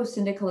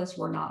 anarcho-syndicalists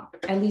were not,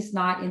 at least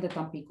not in the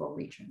Tampico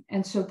region.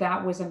 And so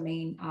that was a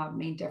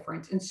main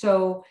difference. And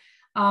so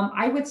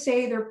I would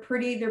say they're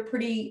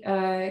pretty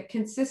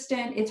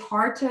consistent. It's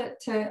hard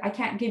I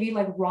can't give you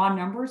like raw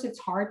numbers. It's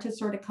hard to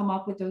sort of come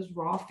up with those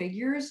raw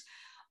figures.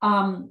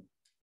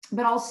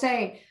 But I'll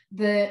say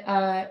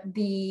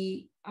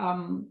the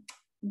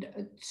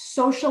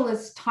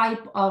socialist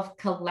type of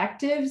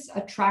collectives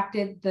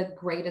attracted the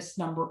greatest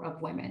number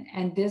of women.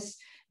 And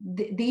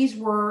these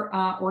were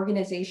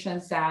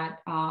organizations that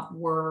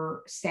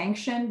were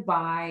sanctioned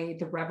by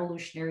the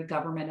revolutionary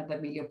government of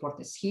Emilio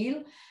Portes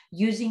Gil,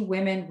 using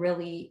women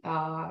really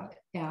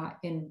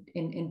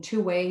in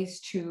two ways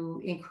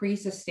to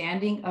increase the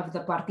standing of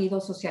the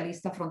Partido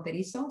Socialista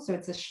Fronterizo. So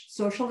it's a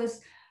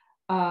socialist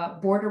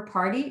border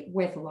party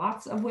with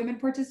lots of women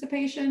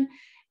participation,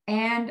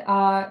 and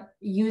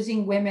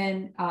using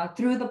women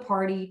through the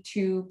party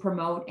to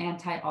promote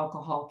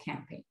anti-alcohol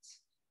campaigns.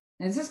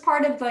 And this is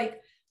part of, like,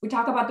 we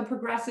talk about the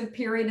progressive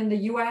period in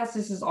the US,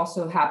 this is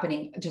also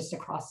happening just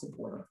across the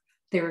border.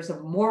 There's a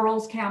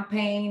morals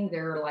campaign,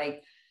 they're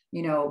like,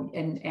 you know,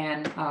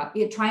 and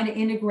trying to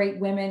integrate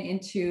women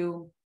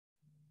into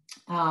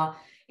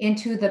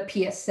the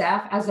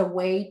PSF as a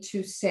way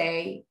to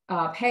say,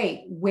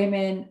 hey,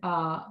 women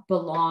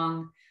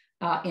belong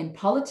in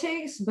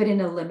politics, but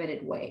in a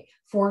limited way.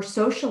 For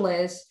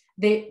socialists,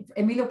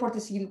 Emilio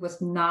Portes Gil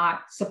was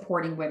not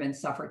supporting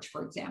women's suffrage,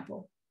 for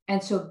example.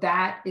 And so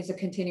that is a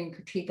continuing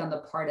critique on the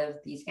part of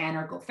these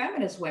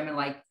anarcho-feminist women,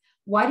 like,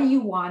 why do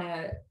you want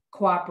to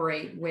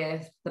cooperate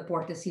with the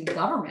Portes Gil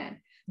government?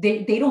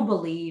 They don't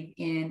believe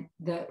in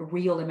the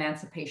real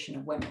emancipation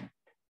of women.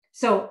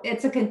 So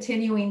it's a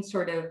continuing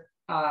sort of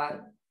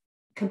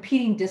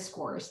competing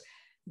discourse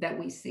that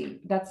we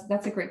see.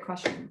 That's a great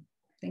question.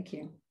 Thank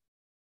you.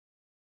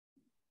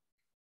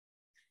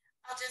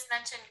 I'll just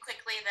mention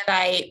quickly that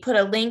I put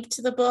a link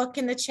to the book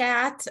in the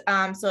chat.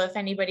 So if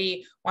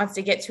anybody wants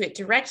to get to it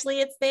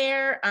directly, it's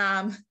there.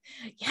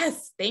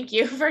 Yes, thank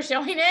you for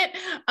showing it.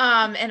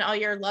 And all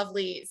your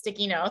lovely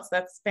sticky notes.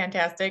 That's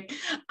fantastic.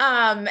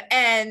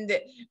 And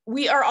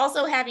we are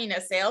also having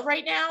a sale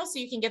right now, so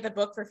you can get the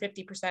book for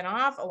 50%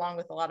 off, along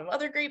with a lot of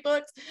other great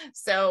books.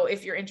 So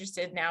if you're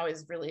interested, now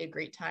is really a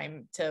great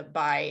time to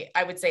buy,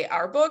 I would say,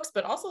 our books,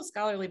 but also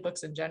scholarly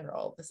books in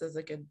general. This is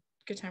a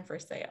good time for a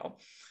sale.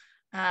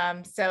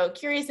 So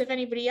curious if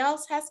anybody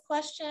else has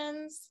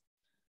questions.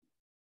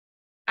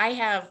 I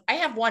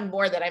have one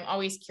more that I'm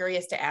always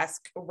curious to ask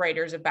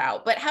writers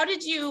about, but how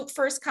did you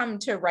first come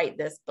to write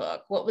this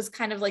book? What was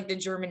kind of like the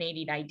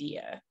germinating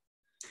idea?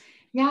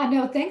 Yeah,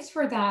 no, thanks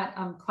for that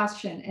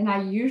question. And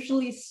I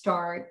usually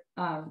start,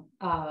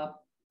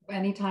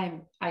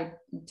 anytime I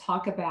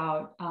talk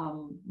about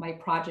my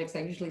projects,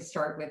 I usually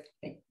start with,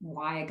 like,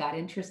 why I got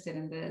interested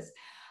in this.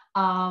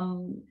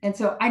 And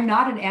so I'm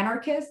not an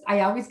anarchist.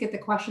 I always get the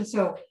question,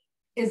 so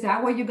is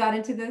that why you got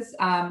into this?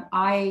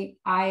 I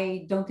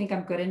don't think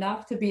I'm good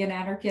enough to be an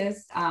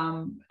anarchist.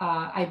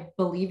 I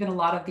believe in a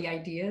lot of the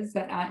ideas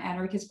that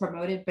anarchists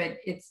promoted, but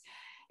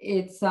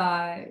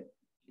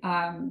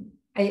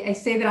I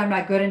say that I'm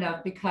not good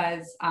enough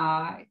because,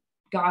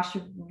 gosh,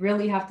 you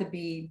really have to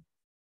be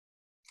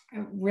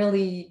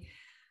really,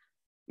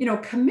 you know,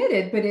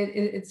 committed, but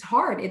it's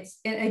hard. It's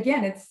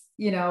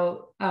you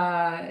know,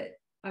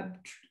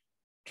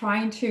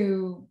 trying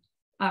to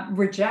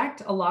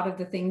reject a lot of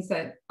the things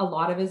that a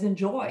lot of us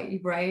enjoy,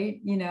 right?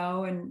 You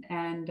know, and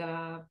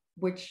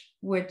which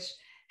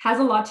has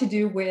a lot to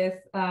do with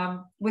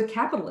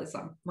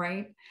capitalism,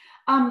 right?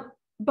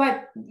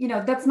 But you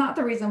know, that's not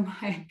the reason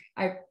why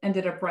I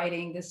ended up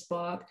writing this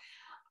book.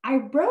 I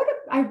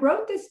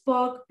wrote this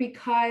book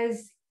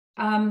because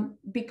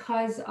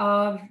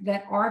of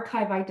that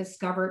archive I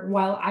discovered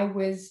while I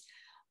was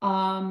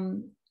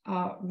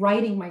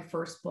writing my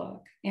first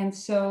book. And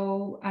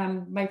so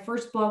my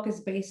first book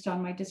is based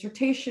on my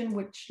dissertation,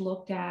 which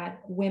looked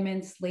at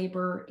women's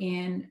labor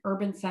in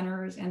urban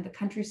centers and the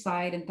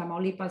countryside in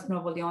Tamaulipas,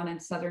 Nuevo León,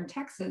 and southern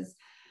Texas,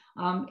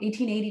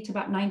 1880 to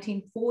about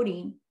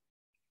 1940.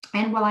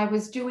 And while I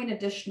was doing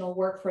additional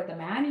work for the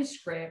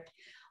manuscript,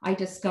 I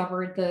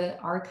discovered the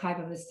archive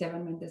of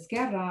Esteban Mendez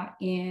Guerra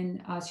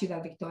in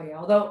Ciudad Victoria,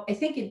 although I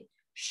think it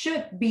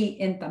should be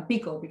in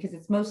Tampico because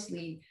it's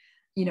mostly,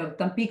 you know,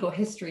 Tampico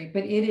history,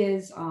 but it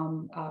is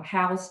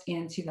housed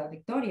in Ciudad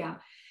Victoria.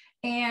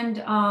 And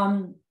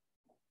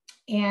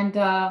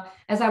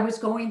as I was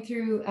going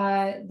through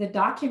the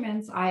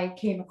documents, I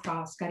came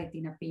across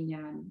Caritina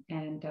Piña,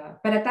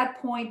 but at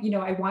that point, you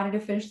know, I wanted to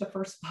finish the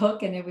first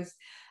book, and it was,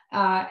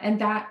 and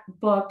that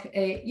book,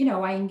 you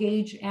know, I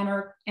engage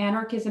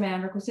anarchism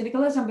and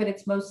anarcho-syndicalism, but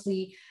it's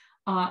mostly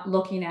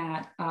looking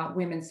at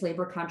women's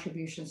labor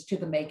contributions to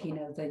the making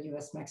of the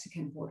U.S.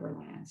 Mexican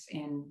borderlands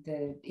and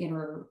the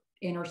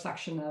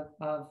intersection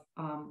of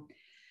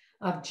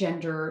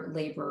gender,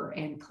 labor,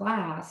 and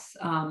class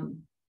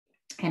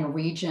and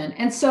region.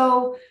 And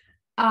so,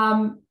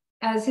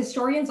 as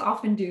historians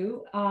often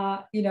do,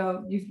 you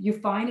know, you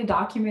find a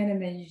document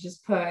and then you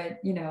just put,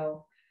 you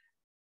know,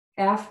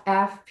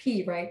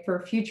 FFP, right,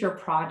 for future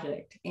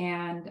project,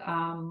 and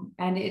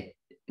it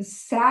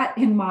sat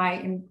in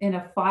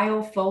a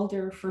file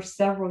folder for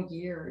several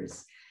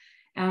years,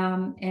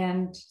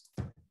 and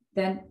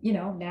then, you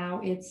know,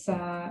 now it's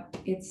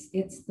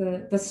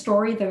the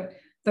story,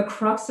 the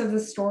crux of the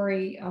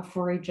story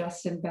for a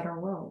just and better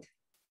world.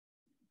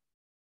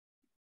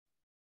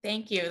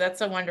 Thank you. That's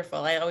so wonderful.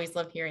 I always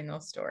love hearing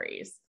those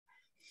stories.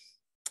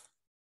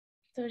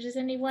 So does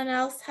anyone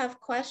else have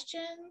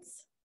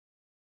questions?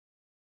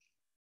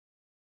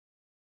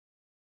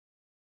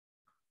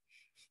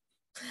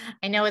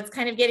 I know it's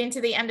kind of getting to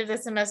the end of the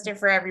semester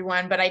for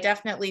everyone, but I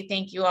definitely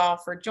thank you all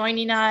for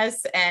joining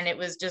us. And it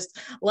was just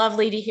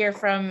lovely to hear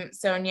from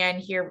Sonia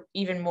and hear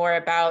even more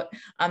about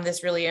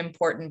this really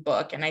important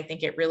book. And I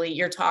think it really,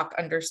 your talk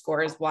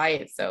underscores why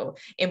it's so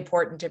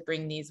important to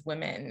bring these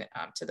women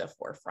to the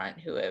forefront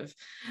who have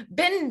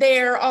been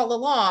there all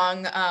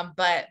along,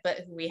 but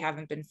who we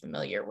haven't been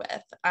familiar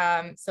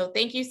with. So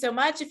thank you so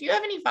much. If you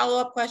have any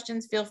follow-up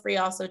questions, feel free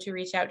also to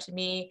reach out to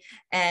me.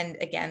 And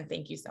again,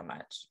 thank you so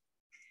much.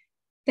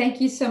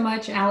 Thank you so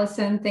much,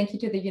 Alison. Thank you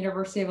to the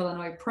University of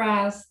Illinois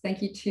Press.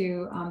 Thank you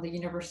to the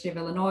University of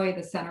Illinois,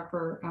 the Center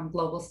for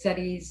Global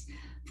Studies,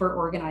 for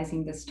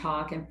organizing this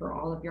talk and for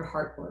all of your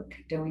hard work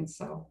doing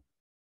so.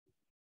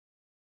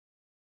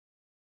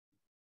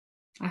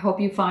 I hope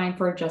you find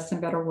For a Just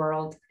and Better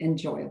World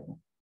enjoyable.